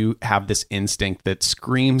Billy, you have this instinct that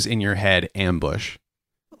screams in your head, ambush.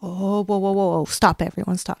 Oh, whoa. Stop,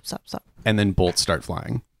 everyone. Stop. And then bolts start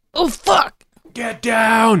flying. Oh, fuck. Get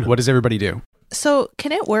down. What does everybody do? So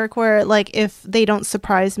can it work where, like, if they don't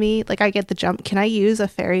surprise me, like I get the jump, can I use a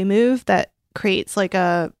fairy move that creates like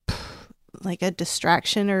a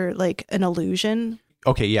distraction or like an illusion?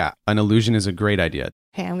 Okay, yeah. An illusion is a great idea.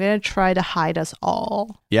 Okay, I'm going to try to hide us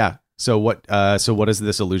all. Yeah. So what does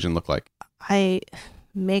this illusion look like? I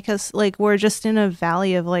make us like we're just in a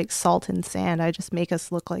valley of like salt and sand. I just make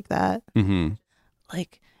us look like that. Mm-hmm.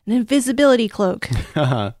 Like an invisibility cloak.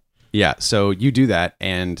 Yeah, so you do that,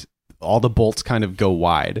 and all the bolts kind of go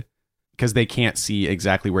wide because they can't see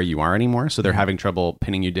exactly where you are anymore, so they're having trouble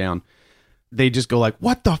pinning you down. They just go like,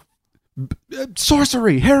 "What the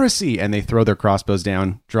sorcery, heresy!" And they throw their crossbows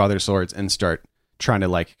down, draw their swords, and start trying to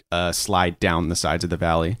like slide down the sides of the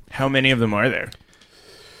valley. How many of them are there?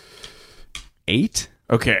 8?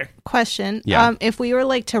 Okay. Question. Yeah. If we were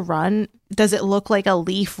like to run, does it look like a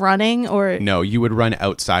leaf running or? No, you would run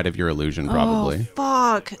outside of your illusion probably.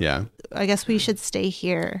 Oh, fuck. Yeah. I guess we should stay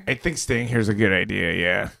here. I think staying here is a good idea,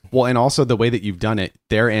 yeah. Well, and also the way that you've done it,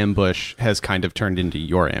 their ambush has kind of turned into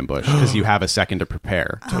your ambush because you have a second to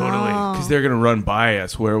prepare. Totally. Oh. Because they're going to run by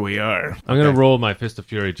us where we are. I'm gonna roll my Fist of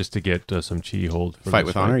Fury just to get some chi hold. For Fight this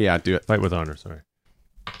with honor? Yeah, do it. Fight with honor. Sorry.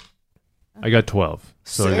 I got 12.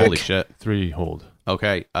 So I Sick. got Holy shit. 3 hold.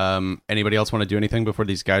 Okay. Anybody else want to do anything before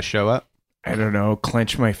these guys show up? I don't know,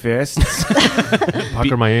 clench my fists.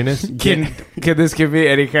 Pucker my anus. Can this give me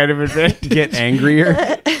any kind of advantage? Get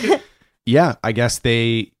angrier? Yeah, I guess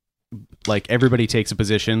they like everybody takes a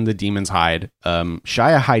position. The demons hide.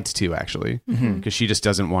 Shia hides too, actually, because she just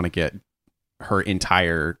doesn't want to get her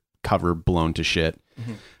entire cover blown to shit.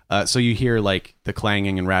 So you hear like the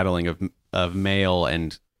clanging and rattling of mail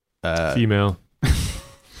and Female.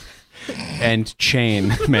 and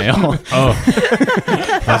chain mail. Oh.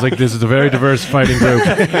 I was like, this is a very diverse fighting group.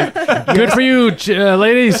 Good for you,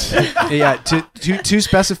 ladies. Yeah, to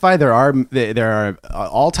specify, there are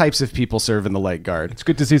all types of people serve in the light guard. It's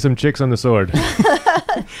good to see some chicks on the sword.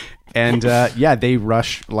 And yeah, they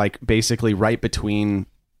rush like basically right between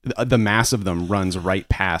the mass of them runs right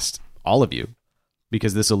past all of you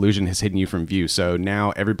because this illusion has hidden you from view. So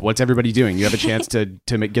now what's everybody doing? You have a chance to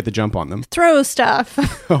get the jump on them. Throw stuff.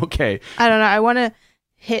 Okay. I don't know. I want to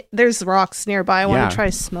hit. There's rocks nearby. I want Yeah. to try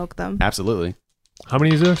to smoke them. Absolutely. How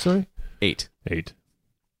many is there? Sorry? 8. 8.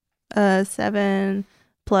 7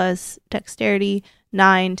 plus dexterity,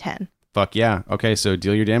 9, 10. Fuck yeah. Okay, so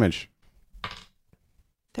deal your damage.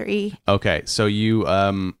 3. Okay, so you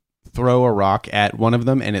throw a rock at one of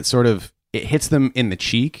them, and it hits them in the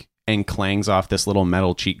cheek and clangs off this little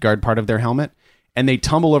metal cheek guard part of their helmet, and they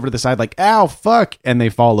tumble over to the side like, ow, fuck, and they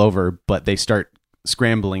fall over, but they start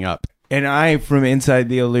scrambling up. And I, from inside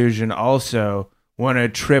the illusion, also want to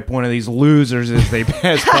trip one of these losers as they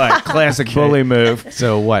pass by. Classic bully move.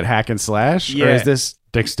 So what, hack and slash? Or Yeah. is this...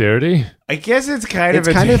 Dexterity? I guess it's kind It's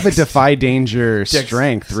kind of a defy danger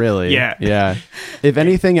strength, really. Yeah. Yeah. If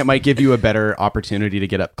anything, it might give you a better opportunity to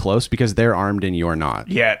get up close because they're armed and you're not.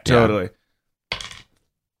 Yeah, totally.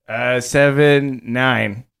 7,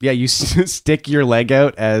 9. Yeah, you stick your leg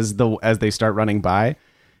out as they start running by,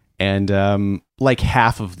 and like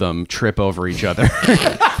half of them trip over each other.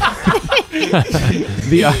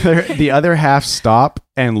 The other half stop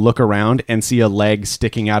and look around and see a leg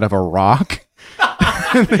sticking out of a rock.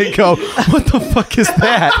 And they go, "What the fuck is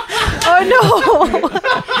that?"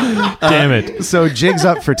 Oh, no. Damn it. So Jig's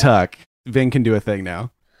up for Tuck. Vin can do a thing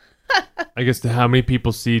now. I guess how many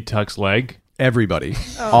people see Tuck's leg? Everybody.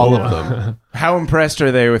 All of them. How impressed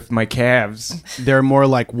are they with my calves? They're more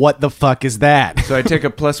like, "What the fuck is that?" So I take a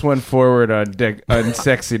 +1 forward on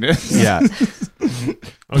sexiness. Yeah.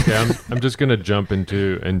 Okay, I'm just gonna jump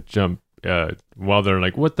while they're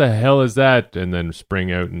like, "What the hell is that?" and then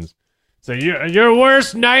spring out and say, "Your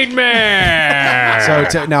worst nightmare."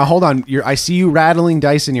 So now hold on. I see you rattling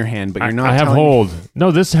dice in your hand, but you're not. I have telling me- hold.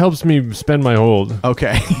 No, this helps me spend my hold.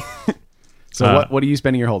 Okay. So what are you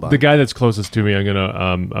spending your hold on? The guy that's closest to me, I'm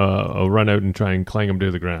gonna I'll run out and try and clang him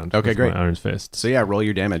to the ground. Okay, with great. My iron fist. So yeah, roll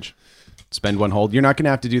your damage. Spend 1 hold. You're not going to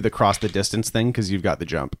have to do the cross the distance thing because you've got the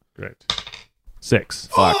jump. Great. 6.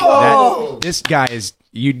 Fuck. This guy is...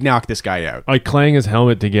 You'd knock this guy out. I clang his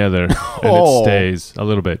helmet together, and Oh. it stays a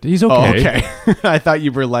little bit. He's Oh, okay. okay. I thought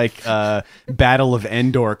you were like Battle of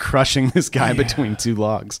Endor crushing this guy between two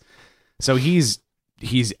logs. So he's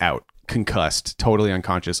out, concussed, totally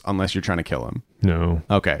unconscious, unless you're trying to kill him. No.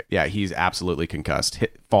 Okay. Yeah, he's absolutely concussed.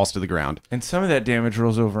 Falls to the ground. And some of that damage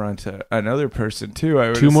rolls over onto another person too. I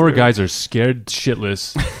would 2 more assume. guys are scared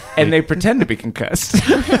shitless. and they pretend to be concussed.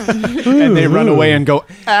 And they run away and go,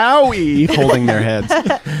 owie, holding their heads.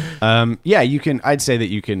 Yeah, you can... I'd say that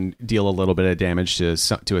you can deal a little bit of damage to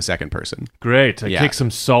a second person. Great. I Yeah. kick some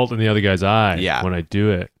salt in the other guy's eye Yeah. when I do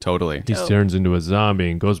it. Totally. He turns into a zombie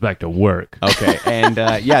and goes back to work. Okay, and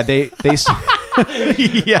yeah, they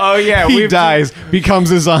yeah, Oh, yeah, he we've- dies, becomes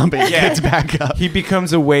a zombie, gets back up. He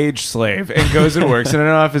becomes a wage slave and goes and works in an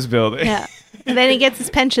office building. Yeah. And then he gets his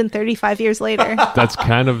pension 35 years later. That's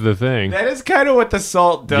kind of the thing. That is kind of what the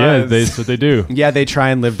salt Yeah, does. that's what they do. Yeah, they try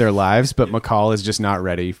and live their lives, but McCall is just not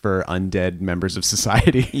ready for undead members of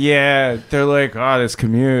society, Yeah, they're like, oh, this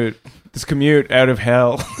commute out of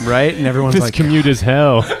hell. right? And everyone's This like, commute is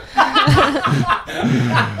hell.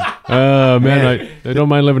 Oh man, I don't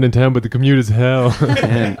mind living in town, but the commute is hell.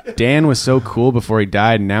 man, Dan was so cool before he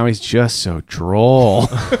died, and now he's just so droll.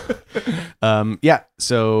 Yeah,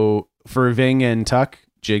 so for Ving and Tuck,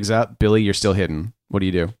 jigs up. Billy, you're still hidden. What do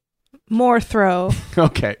you do? More throw.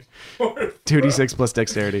 Okay. 2d6 plus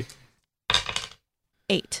dexterity.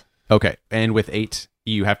 8. Okay, and with 8,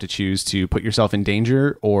 you have to choose to put yourself in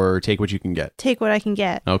danger or take what you can get. Take what I can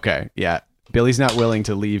get. Okay, yeah. Billy's not willing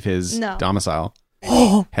to leave his No. domicile.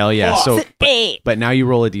 Hell yeah. So, 8. but now you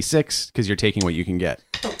roll a d6 because you're taking what you can get.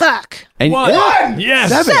 Fuck. And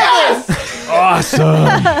Yes. 7.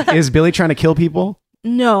 Awesome. Is Billy trying to kill people?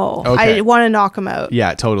 No. Okay. I want to knock him out.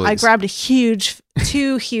 Yeah, totally. I grabbed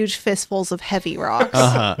 2 huge fistfuls of heavy rocks.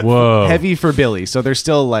 Uh-huh. Whoa. Heavy for Billy, so they're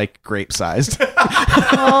still like grape sized.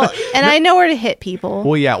 Well, and I know where to hit people.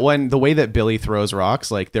 Well, yeah. When the way that Billy throws rocks,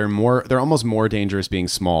 like they're almost more dangerous being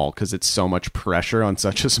small because it's so much pressure on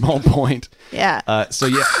such a small point. Yeah. So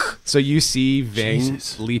you see Ving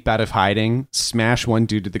leap out of hiding, smash one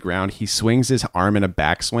dude to the ground. He swings his arm in a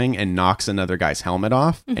backswing and knocks another guy's helmet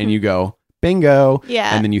off. And you go, bingo.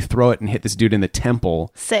 Yeah. And then you throw it and hit this dude in the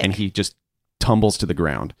temple. Sick. And he just tumbles to the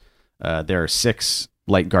ground. There are 6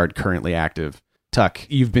 light guard currently active. Tuck,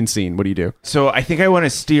 you've been seen. What do you do? So I think I want to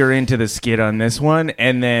steer into the skid on this one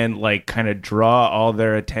and then like kind of draw all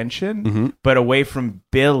their attention, but away from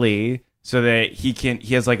Billy so that he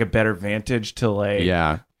has like a better vantage to like...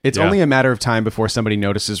 Yeah. It's Yeah. only a matter of time before somebody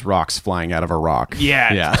notices rocks flying out of a rock.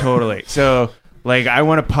 Yeah, Yeah. totally. So like I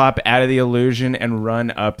want to pop out of the illusion and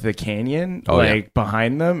run up the canyon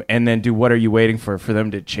behind them and then do what are you waiting for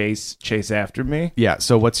them to chase after me? Yeah.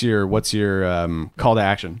 So what's your call to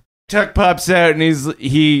action? Tuck pops out and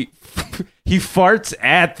he farts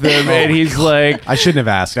at them and he's like, I shouldn't have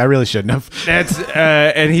asked. I really shouldn't have. that's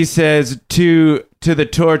and he says to the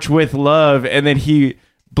torch with love, and then he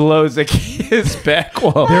blows a kiss back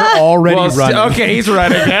wall. They're already running. Okay, he's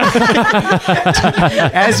running now.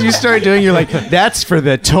 As you start doing, you're like, that's for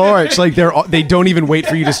the torch. Like they don't even wait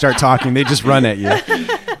for you to start talking. They just run at you.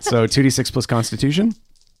 So 2d6 plus Constitution.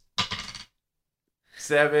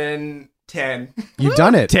 7, 10. You've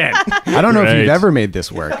done it. 10. I don't know if Great. you've ever made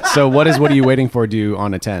this work. So what are you waiting for do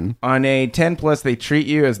on a 10? On a 10 plus, they treat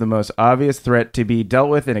you as the most obvious threat to be dealt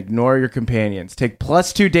with and ignore your companions. Take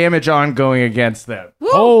 +2 damage ongoing against them.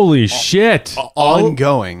 Holy shit.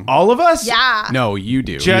 Ongoing. All of us? Yeah. No, you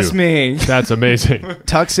do. Just me. That's amazing.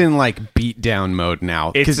 Tuck's in like beat down mode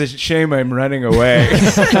now. It's a shame I'm running away.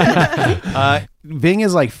 Ving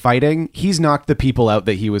is like fighting. He's knocked the people out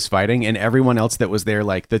that he was fighting, and everyone else that was there,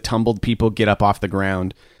 like the tumbled people, get up off the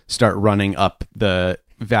ground, start running up the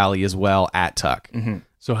valley as well at Tuck.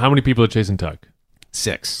 So how many people are chasing Tuck?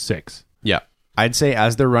 6. 6. Yeah. I'd say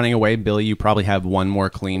as they're running away, Billy, you probably have one more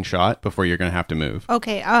clean shot before you're going to have to move.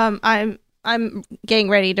 Okay. I'm getting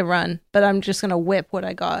ready to run, but I'm just gonna whip what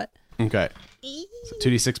I got. Okay. So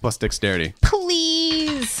 2d6 plus dexterity.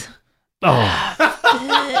 Please. Oh.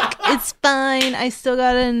 It's fine. I still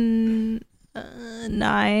got a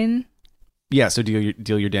 9. Yeah, so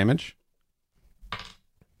deal your damage.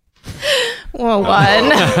 Well,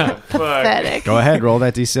 one. Pathetic. Go ahead, roll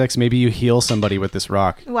that d6. Maybe you heal somebody with this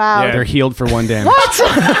rock. Wow. Yeah. They're healed for 1 damage. Is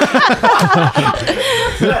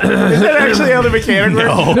that actually how the mechanic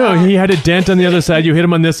works? No, he had a dent on the other side. You hit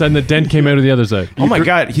him on this side, and the dent came out of the other side. Oh my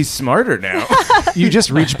god, he's smarter now. You just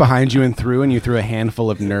reached behind you and you threw a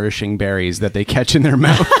handful of nourishing berries that they catch in their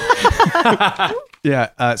mouth.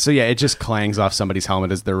 Yeah. So it just clangs off somebody's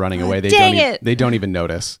helmet as they're running away. Dang it. They don't even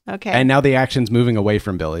notice. Okay. And now the action's moving away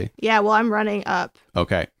from Billy. Yeah, well, I'm running up.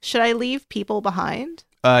 Okay. Should I leave people behind?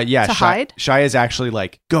 Yeah. To hide? Shy is actually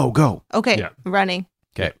like, go. Okay, Yeah. I'm running.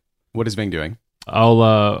 Okay. What is Ving doing?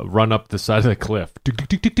 I'll run up the side of the cliff, Tick, tick,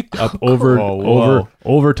 tick, tick, tick, up over whoa.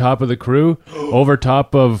 over top of the crew, over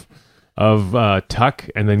top of Tuck,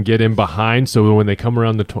 and then get in behind. So when they come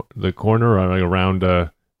around the corner or like around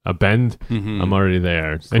a bend, I'm already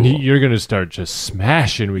there. And you're gonna start just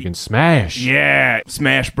smashing. We can smash. Yeah,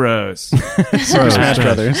 Smash Bros. Super Smash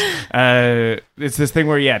Brothers. It's this thing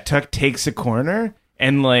where Tuck takes a corner,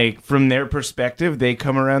 and like from their perspective, they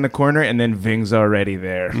come around the corner, and then Ving's already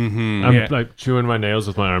there. I'm like chewing my nails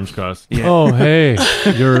with my arms crossed. Yeah. Oh, hey,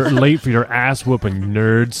 you're late for your ass whooping,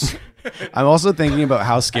 nerds. I'm also thinking about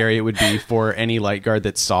how scary it would be for any light guard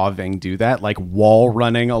that saw Ving do that, like wall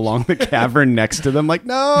running along the cavern next to them. Like,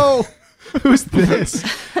 no, who's this?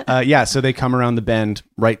 So they come around the bend,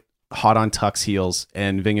 right hot on Tuck's heels,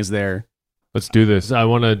 and Ving is there. Let's do this. I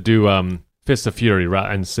want to do Fist of Fury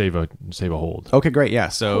and save a hold. Okay, great. Yeah.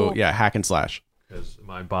 So Cool. hack and slash. Because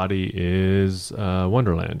my body is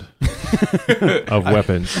Wonderland of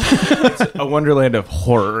weapons. A wonderland of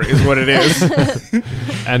horror is what it is.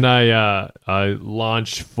 And I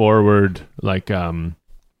launch forward like a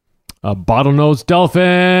bottlenose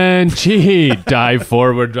dolphin. Dive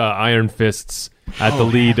forward, iron fists at the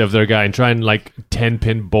lead of their guy and try and like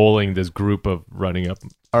 10-pin bowling this group of running up.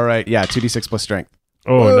 All right. Yeah. 2d6 plus strength.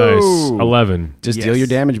 Oh, Whoa. nice. 11. Just Yes. deal your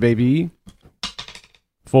damage, baby.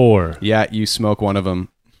 4. Yeah. You smoke one of them.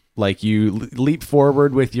 Like you leap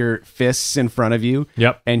forward with your fists in front of you.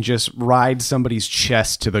 Yep. And just ride somebody's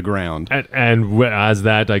chest to the ground. And as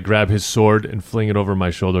that, I grab his sword and fling it over my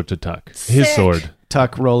shoulder to Tuck. His Sick. sword.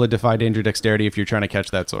 Tuck, roll a defy danger dexterity if you're trying to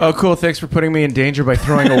catch that sword. Oh, cool. Thanks for putting me in danger by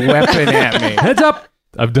throwing a weapon at me. Heads up!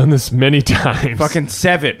 I've done this many times. Fucking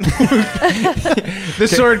 7. The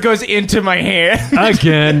sword goes into my hand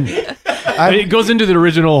Again. It goes into the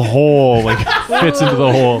original hole, like fits into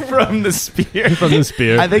the hole from the spear. from the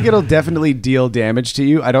spear. I think it'll definitely deal damage to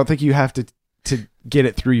you. I don't think you have to get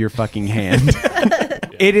it through your fucking hand.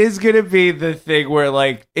 It is going to be the thing where,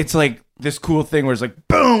 like, it's like this cool thing where it's like,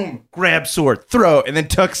 boom, grab sword, throw, and then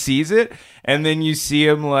Tuck sees it, and then you see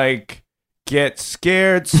him, like, get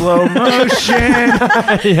scared, slow motion,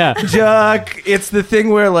 Yeah. duck. It's the thing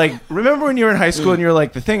where, like, remember when you were in high school and you're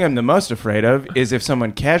like, the thing I'm the most afraid of is if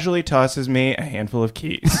someone casually tosses me a handful of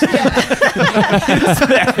keys. You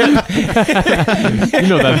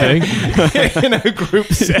know that thing. In a group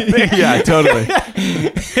setting. Yeah, totally.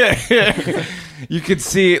 You could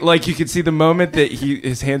see the moment that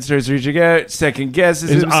his hand starts reaching out, second guesses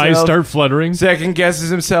His himself. eyes start fluttering. Second guesses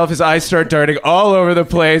himself. His eyes start darting all over the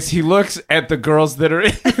place. He looks at the girls that are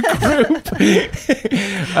in the group.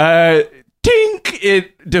 Tink!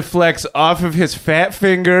 It deflects off of his fat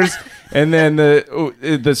fingers, and then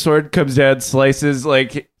the sword comes down, slices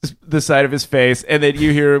like the side of his face, and then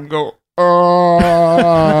you hear him go,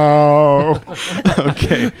 "Oh!"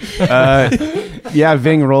 Okay.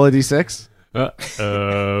 Ving, roll a d6.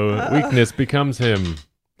 Weakness becomes him.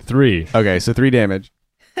 3. Okay, so 3 damage.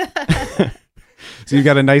 So you've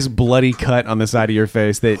got a nice bloody cut on the side of your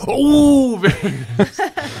face. But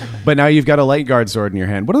now you've got a light guard sword in your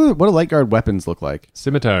hand. What do light guard weapons look like?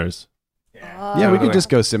 Scimitars. Yeah, we could just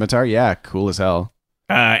go scimitar. Yeah, cool as hell.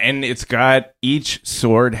 And it's got each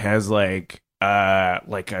sword has like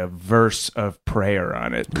a verse of prayer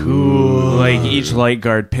on it. Cool. Like each light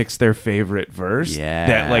guard picks their favorite verse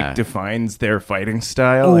that like defines their fighting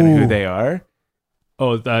style and who they are.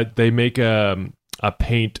 Oh, they make a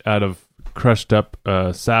paint out of crushed up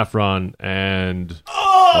saffron and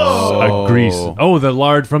grease. Oh, the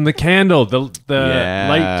lard from the candle. The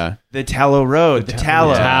light. The tallow road. The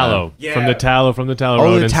tallow. Tallow. Yeah. From the tallow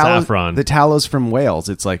road and saffron. The tallow's from Wales.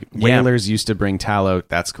 It's like whalers used to bring tallow.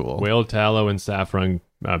 That's cool. Whale tallow and saffron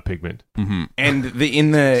pigment. And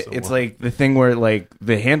it's like the thing where like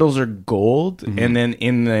the handles are gold and then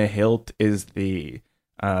in the hilt is the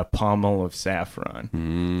pommel of saffron.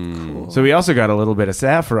 Cool. So we also got a little bit of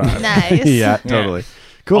saffron. Nice. Yeah, totally.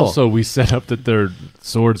 Cool. Also, we set up that their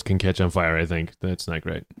swords can catch on fire, I think. That's not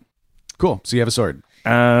great. Cool. So you have a sword.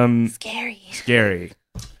 Scary.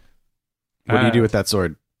 What do you do with that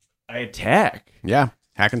sword? I attack. Yeah.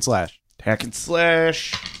 Hack and slash. Hack and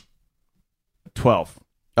slash. 12.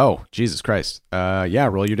 Oh, Jesus Christ. Yeah,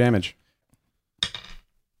 roll your damage.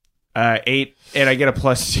 8, and I get a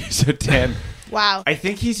 +2, so 10. Wow. I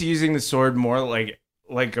think he's using the sword more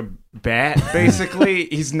like a bat, basically.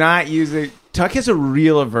 He's not using... Tuck has a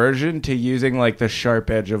real aversion to using like the sharp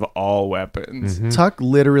edge of all weapons. Tuck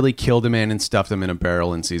literally killed a man and stuffed him in a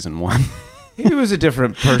barrel in season 1. He was a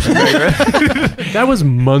different person. That was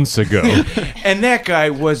months ago. And that guy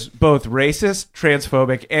was both racist,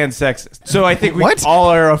 transphobic, and sexist. So I think we What? all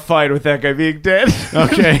are fine with that guy being dead.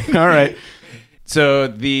 Okay, all right.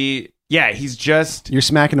 So he's just... You're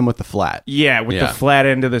smacking him with the flat. Yeah, with the flat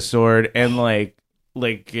end of the sword, and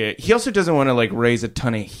he also doesn't want to like raise a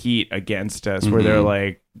ton of heat against us, where they're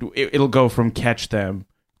like, it'll go from catch them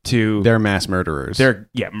to They're mass murderers. they're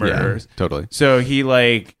murderers. Yeah, totally. So he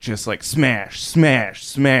just smash, smash,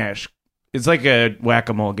 smash. It's like a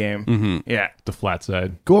whack-a-mole game. Mm-hmm. Yeah. The flat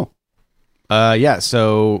side. Cool. Yeah,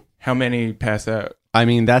 so How many pass out? I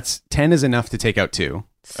mean that's 10 is enough to take out 2.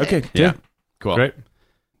 Sick. Okay. Yeah. Cool. Great.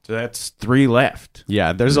 So that's 3 left.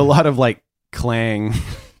 Yeah, there's a lot of like clang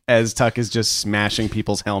as Tuck is just smashing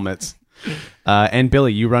people's helmets. And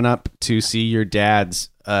Billy, you run up to see your dad's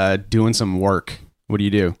doing some work. What do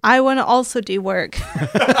you do? I want to also do work.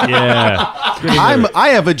 Yeah. I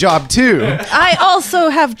have a job too. I also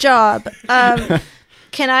have job.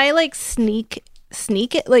 Can I like sneak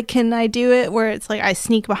it? Like, can I do it where it's like I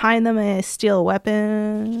sneak behind them and I steal a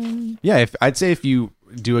weapon? Yeah, I'd say if you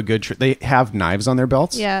do a good they have knives on their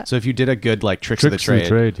belts. Yeah. So if you did a good like tricks of the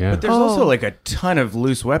trade. Yeah. But there's also like a ton of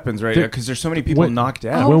loose weapons right now because there's so many people knocked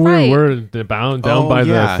out. Oh, when right. we were bound down by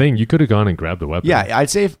yeah. the thing, you could have gone and grabbed the weapon. Yeah, I'd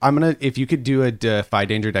say if you could do a defy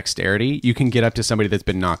danger dexterity, you can get up to somebody that's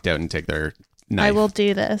been knocked out and take their knife. I will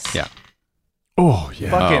do this. Yeah. Oh, yeah.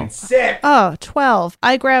 Fucking sick. Oh, 12.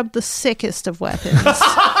 I grabbed the sickest of weapons.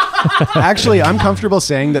 Actually, I'm comfortable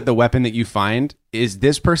saying that the weapon that you find is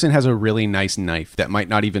this person has a really nice knife that might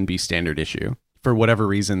not even be standard issue. For whatever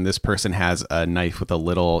reason, this person has a knife with a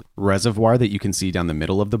little reservoir that you can see down the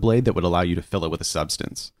middle of the blade that would allow you to fill it with a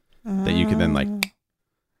substance that you can then like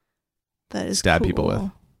That is stab people cool.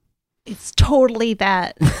 with. It's totally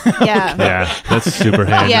that. Yeah. Yeah, that's super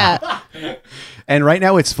handy. Yeah. And right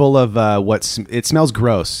now it's full of it smells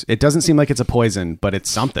gross. It doesn't seem like it's a poison, but it's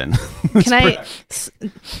something. Can I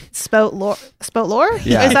spout lore? Spout lore?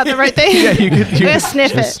 Yeah. Is that the right thing? Yeah, you could I'm gonna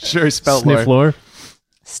sniff it. Sure, spell Sniff lore. lore.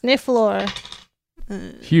 Sniff lore.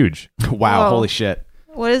 Huge. Wow, Whoa. holy shit.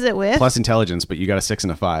 What is it with? Plus intelligence, but you got a 6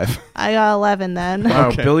 and a 5. I got 11 then. Wow,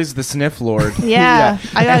 Okay. Billy's the sniff lord. Yeah,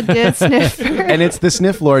 I got a good sniffer. And it's the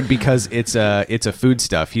sniff lord because it's a food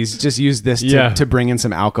stuff. He's just used this to bring in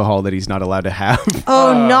some alcohol that he's not allowed to have.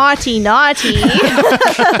 Oh, naughty.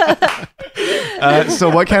 So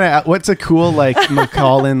what's a cool like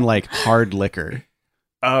Macallan like hard liquor?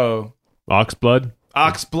 Oh. Ox blood.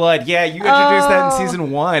 Ox blood. Yeah, you introduced that in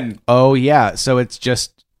season 1. Oh yeah, so it's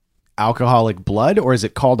just alcoholic blood, or is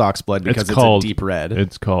it called ox blood because it's called a deep red?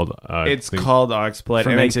 It's called. It's called ox blood.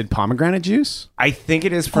 And Fermented pomegranate juice? I think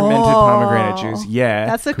it is fermented pomegranate juice. Yeah.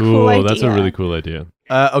 That's a cool. cool idea. That's a really cool idea.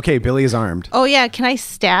 Okay, Billy is armed. Oh, yeah. Can I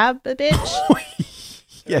stab a bitch?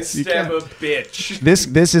 Yes, you Stab can. a bitch.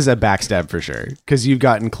 This is a backstab for sure because you've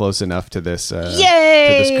gotten close enough to this.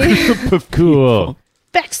 Yay! To this group of Cool.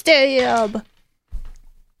 Backstab.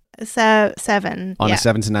 7. On yeah. a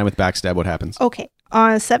 7 to 9 with backstab, what happens? Okay.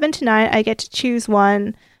 On a 7 to 9, I get to choose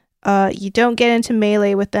one. You don't get into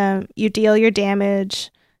melee with them. You deal your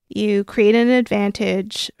damage. You create an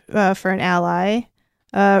advantage for an ally.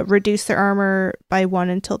 Reduce their armor by 1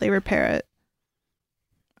 until they repair it.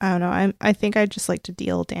 I don't know. I think I just like to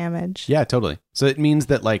deal damage. Yeah, totally. So it means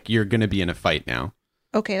that like you're gonna be in a fight now.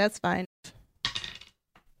 Okay, that's fine.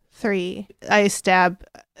 3. I stab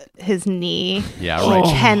his knee. Yeah, He right.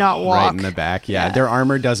 cannot walk. Right in the back. Yeah. Their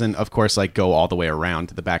armor doesn't, of course, like go all the way around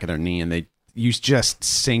to the back of their knee, and you just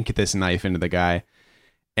sink this knife into the guy,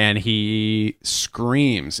 and he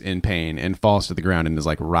screams in pain and falls to the ground and is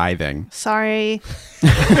like writhing. Sorry.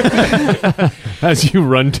 As you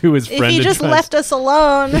run to his friend. If he and just tries- left us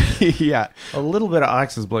alone. Yeah. A little bit of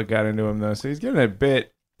ox's blood got into him, though, so he's getting a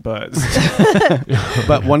bit buzzed.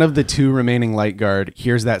 But one of the 2 remaining light guard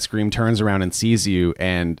hears that scream, turns around and sees you,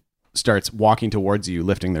 and starts walking towards you,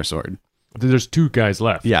 lifting their sword. There's 2 guys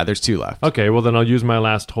left. Yeah, there's 2 left. Okay, well then I'll use my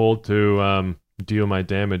last hold to deal my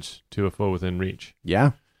damage to a foe within reach.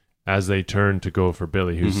 Yeah. As they turn to go for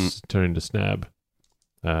Billy, who's turning to stab.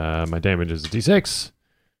 My damage is a d6.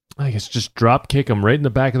 I guess just drop kick him right in the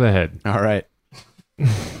back of the head. All right.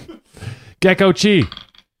 Gecko Chi.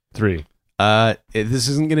 3. This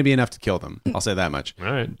isn't going to be enough to kill them. I'll say that much.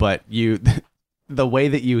 All right. But the way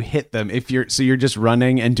that you hit them, you're just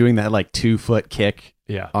running and doing that like 2-foot kick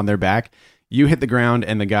Yeah. on their back, you hit the ground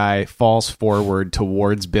and the guy falls forward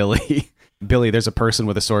towards Billy. Billy, there's a person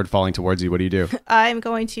with a sword falling towards you. What do you do? I'm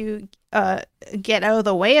going to get out of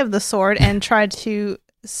the way of the sword and try to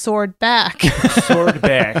sword back. Sword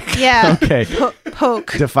back. Yeah. Okay.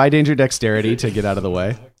 Poke. Defy danger dexterity to get out of the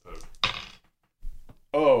way.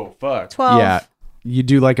 Oh, fuck. 12. Yeah. You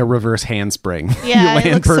do like a reverse handspring. Yeah, You it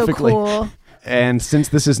land looks perfectly. so cool. And since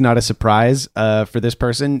this is not a surprise for this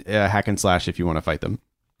person, hack and slash if you want to fight them.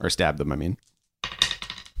 Or stab them, I mean.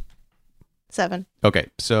 7. Okay,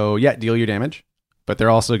 so yeah, deal your damage. But they're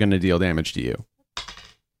also going to deal damage to you.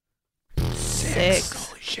 6.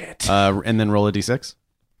 Holy shit. And then roll a d6.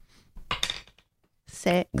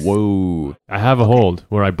 6. Whoa. I have a hold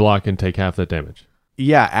where I block and take half that damage.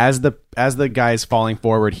 Yeah, as the guy's falling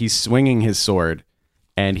forward, he's swinging his sword.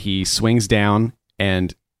 And he swings down,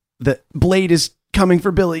 and the blade is coming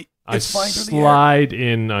for Billy. I It's flying through the air. slide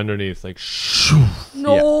in underneath, like, shoo.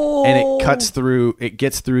 No. And it cuts through. It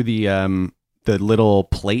gets through the little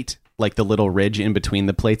plate, like the little ridge in between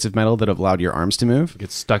the plates of metal that have allowed your arms to move.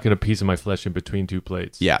 Gets stuck in a piece of my flesh in between two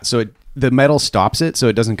plates. Yeah, so the metal stops it, so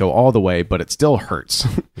it doesn't go all the way, but it still hurts.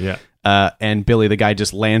 Yeah. And Billy, the guy,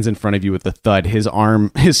 just lands in front of you with a thud. His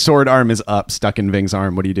sword arm is up, stuck in Ving's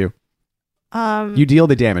arm. What do you do? You deal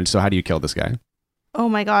the damage. So how do you kill this guy? Oh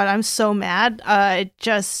my god, I'm so mad.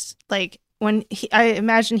 Just like when I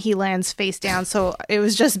imagine he lands face down, so it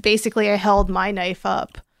was just basically I held my knife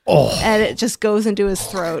up. And it just goes into his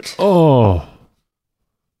throat. Oh.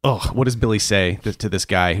 Oh, what does Billy say to this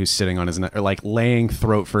guy who's sitting on his knife, or like laying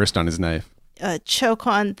throat first on his knife? Choke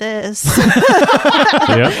on this.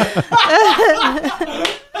 Yeah.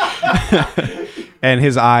 And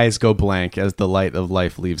his eyes go blank as the light of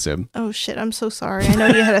life leaves him. Oh shit, I'm so sorry. I know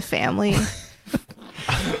you had a family.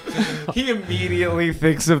 He immediately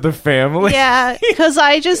thinks of the family. Yeah, because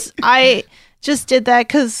I just did that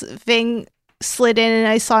because Ving slid in and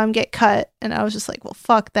I saw him get cut, and I was just like, well,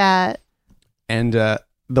 fuck that. And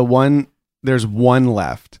there's one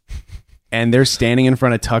left. And they're standing in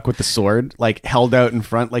front of Tuck with the sword, like held out in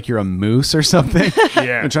front like you're a moose or something.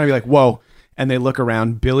 Yeah. They're trying to be like, whoa. And they look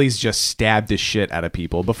around. Billy's just stabbed the shit out of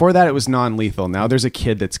people. Before that, it was non-lethal. Now there's a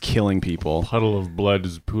kid that's killing people. Puddle of blood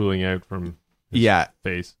is pooling out from his Yeah.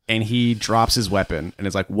 face. And he drops his weapon and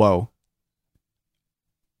is like, whoa.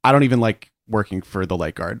 I don't even like working for the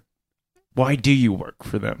light guard. Why do you work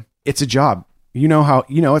for them? It's a job.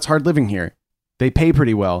 It's hard living here. They pay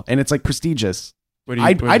pretty well. And it's like prestigious. What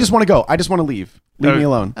I just want to go. I just want to leave. Leave me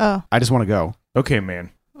alone. Oh, I just want to go. Okay,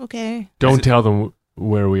 man. okay. Don't tell them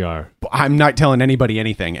where we are. I'm not telling anybody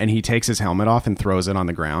anything. And he takes his helmet off and throws it on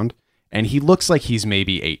the ground. And he looks like he's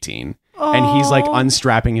maybe 18. And he's like Oh.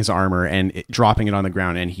 unstrapping his armor and dropping it on the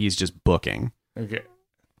ground. And he's just booking. Okay.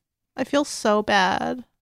 I feel so bad.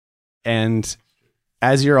 And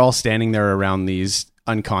as you're all standing there around these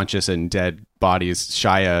unconscious and dead bodies,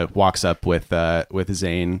 Shia walks up with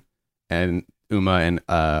Zane and Uma and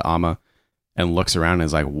Amma and looks around and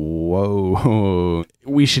is like, whoa,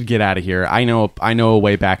 we should get out of here. I know a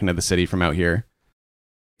way back into the city from out here.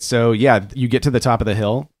 So yeah, you get to the top of the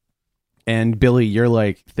hill and Billy, you're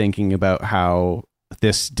like thinking about how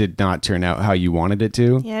this did not turn out how you wanted it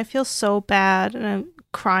to. Yeah, I feel so bad, and I'm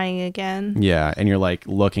crying again. Yeah. And you're like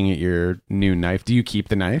looking at your new knife. Do you keep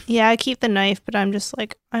the knife? Yeah, I keep the knife, but I'm just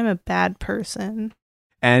like, I'm a bad person.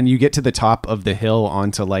 And you get to the top of the hill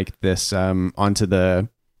onto like this onto the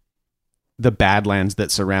badlands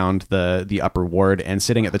that surround the upper ward, and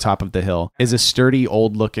sitting at the top of the hill is a sturdy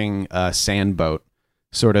old looking sand boat,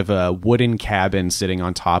 sort of a wooden cabin sitting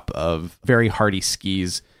on top of very hardy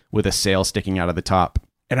skis with a sail sticking out of the top.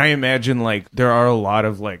 And I imagine like there are a lot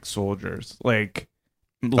of like soldiers, like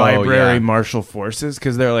library yeah. martial forces,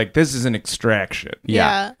 because they're like, this is an extraction.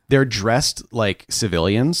 Yeah. They're dressed like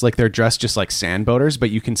civilians, like they're dressed just like sandboaters, but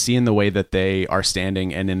you can see in the way that they are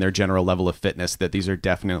standing and in their general level of fitness that these are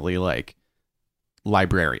definitely like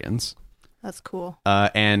librarians. That's cool.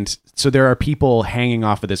 And so there are people hanging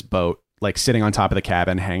off of this boat, like sitting on top of the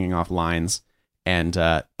cabin, hanging off lines, and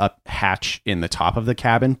a hatch in the top of the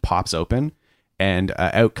cabin pops open, and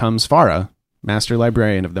out comes Farah, master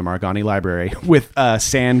librarian of the Margani Library, with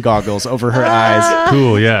sand goggles over her eyes.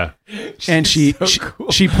 Cool, yeah. And she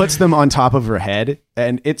puts them on top of her head.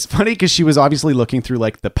 And it's funny because she was obviously looking through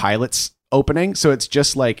like the pilot's opening. So it's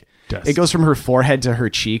just like, Dust. it goes from her forehead to her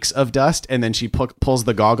cheeks of dust. And then she pulls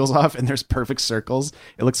the goggles off and there's perfect circles.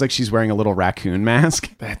 It looks like she's wearing a little raccoon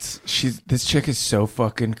mask. This chick is so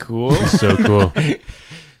fucking cool. So cool.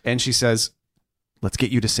 And she says, let's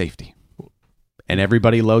get you to safety. And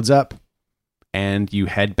everybody loads up. and you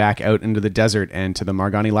head back out into the desert and to the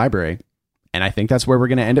Margani Library. And I think that's where we're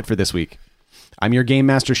going to end it for this week. I'm your game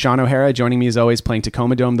master, Sean O'Hara. Joining me as always, playing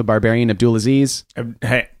Tacoma Dome, the Barbarian, Abdulaziz.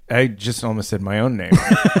 Hey, I just almost said my own name.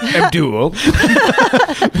 Abdul.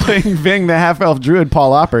 Playing Ving, the half-elf druid,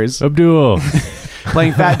 Paul Oppers. Abdul.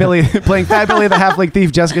 Playing Fat Billy the halfling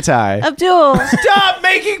thief, Jessica Ty. Abdul. Stop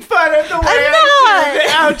making fun of the way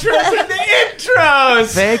I do the outros and the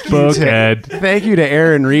intros. Thank you to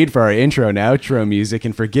Aaron Reed for our intro and outro music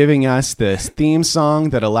and for giving us this theme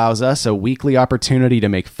song that allows us a weekly opportunity to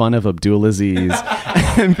make fun of Abdulaziz.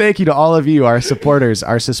 And thank you to all of you, our supporters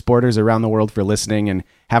around the world for listening and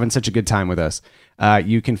having such a good time with us.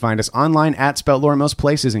 You can find us online at Spoutlore most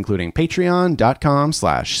places, including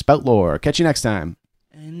patreon.com/Spoutlore. Catch you next time.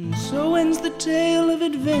 And so ends the tale of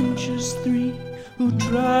adventures three who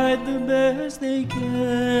tried the best they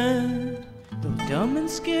can. Though dumb and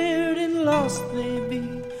scared and lost they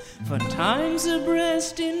be, fun times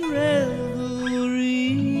abreast in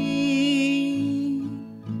revelry.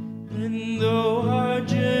 And though our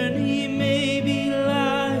journey may be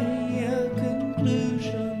like a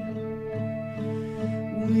conclusion,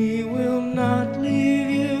 we will not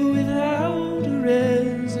leave you without a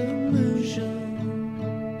resolution.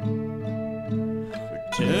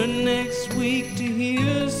 Return next week to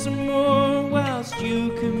hear some more whilst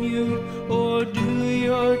you commute or do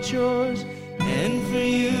your chores. And for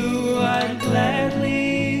you, I'd gladly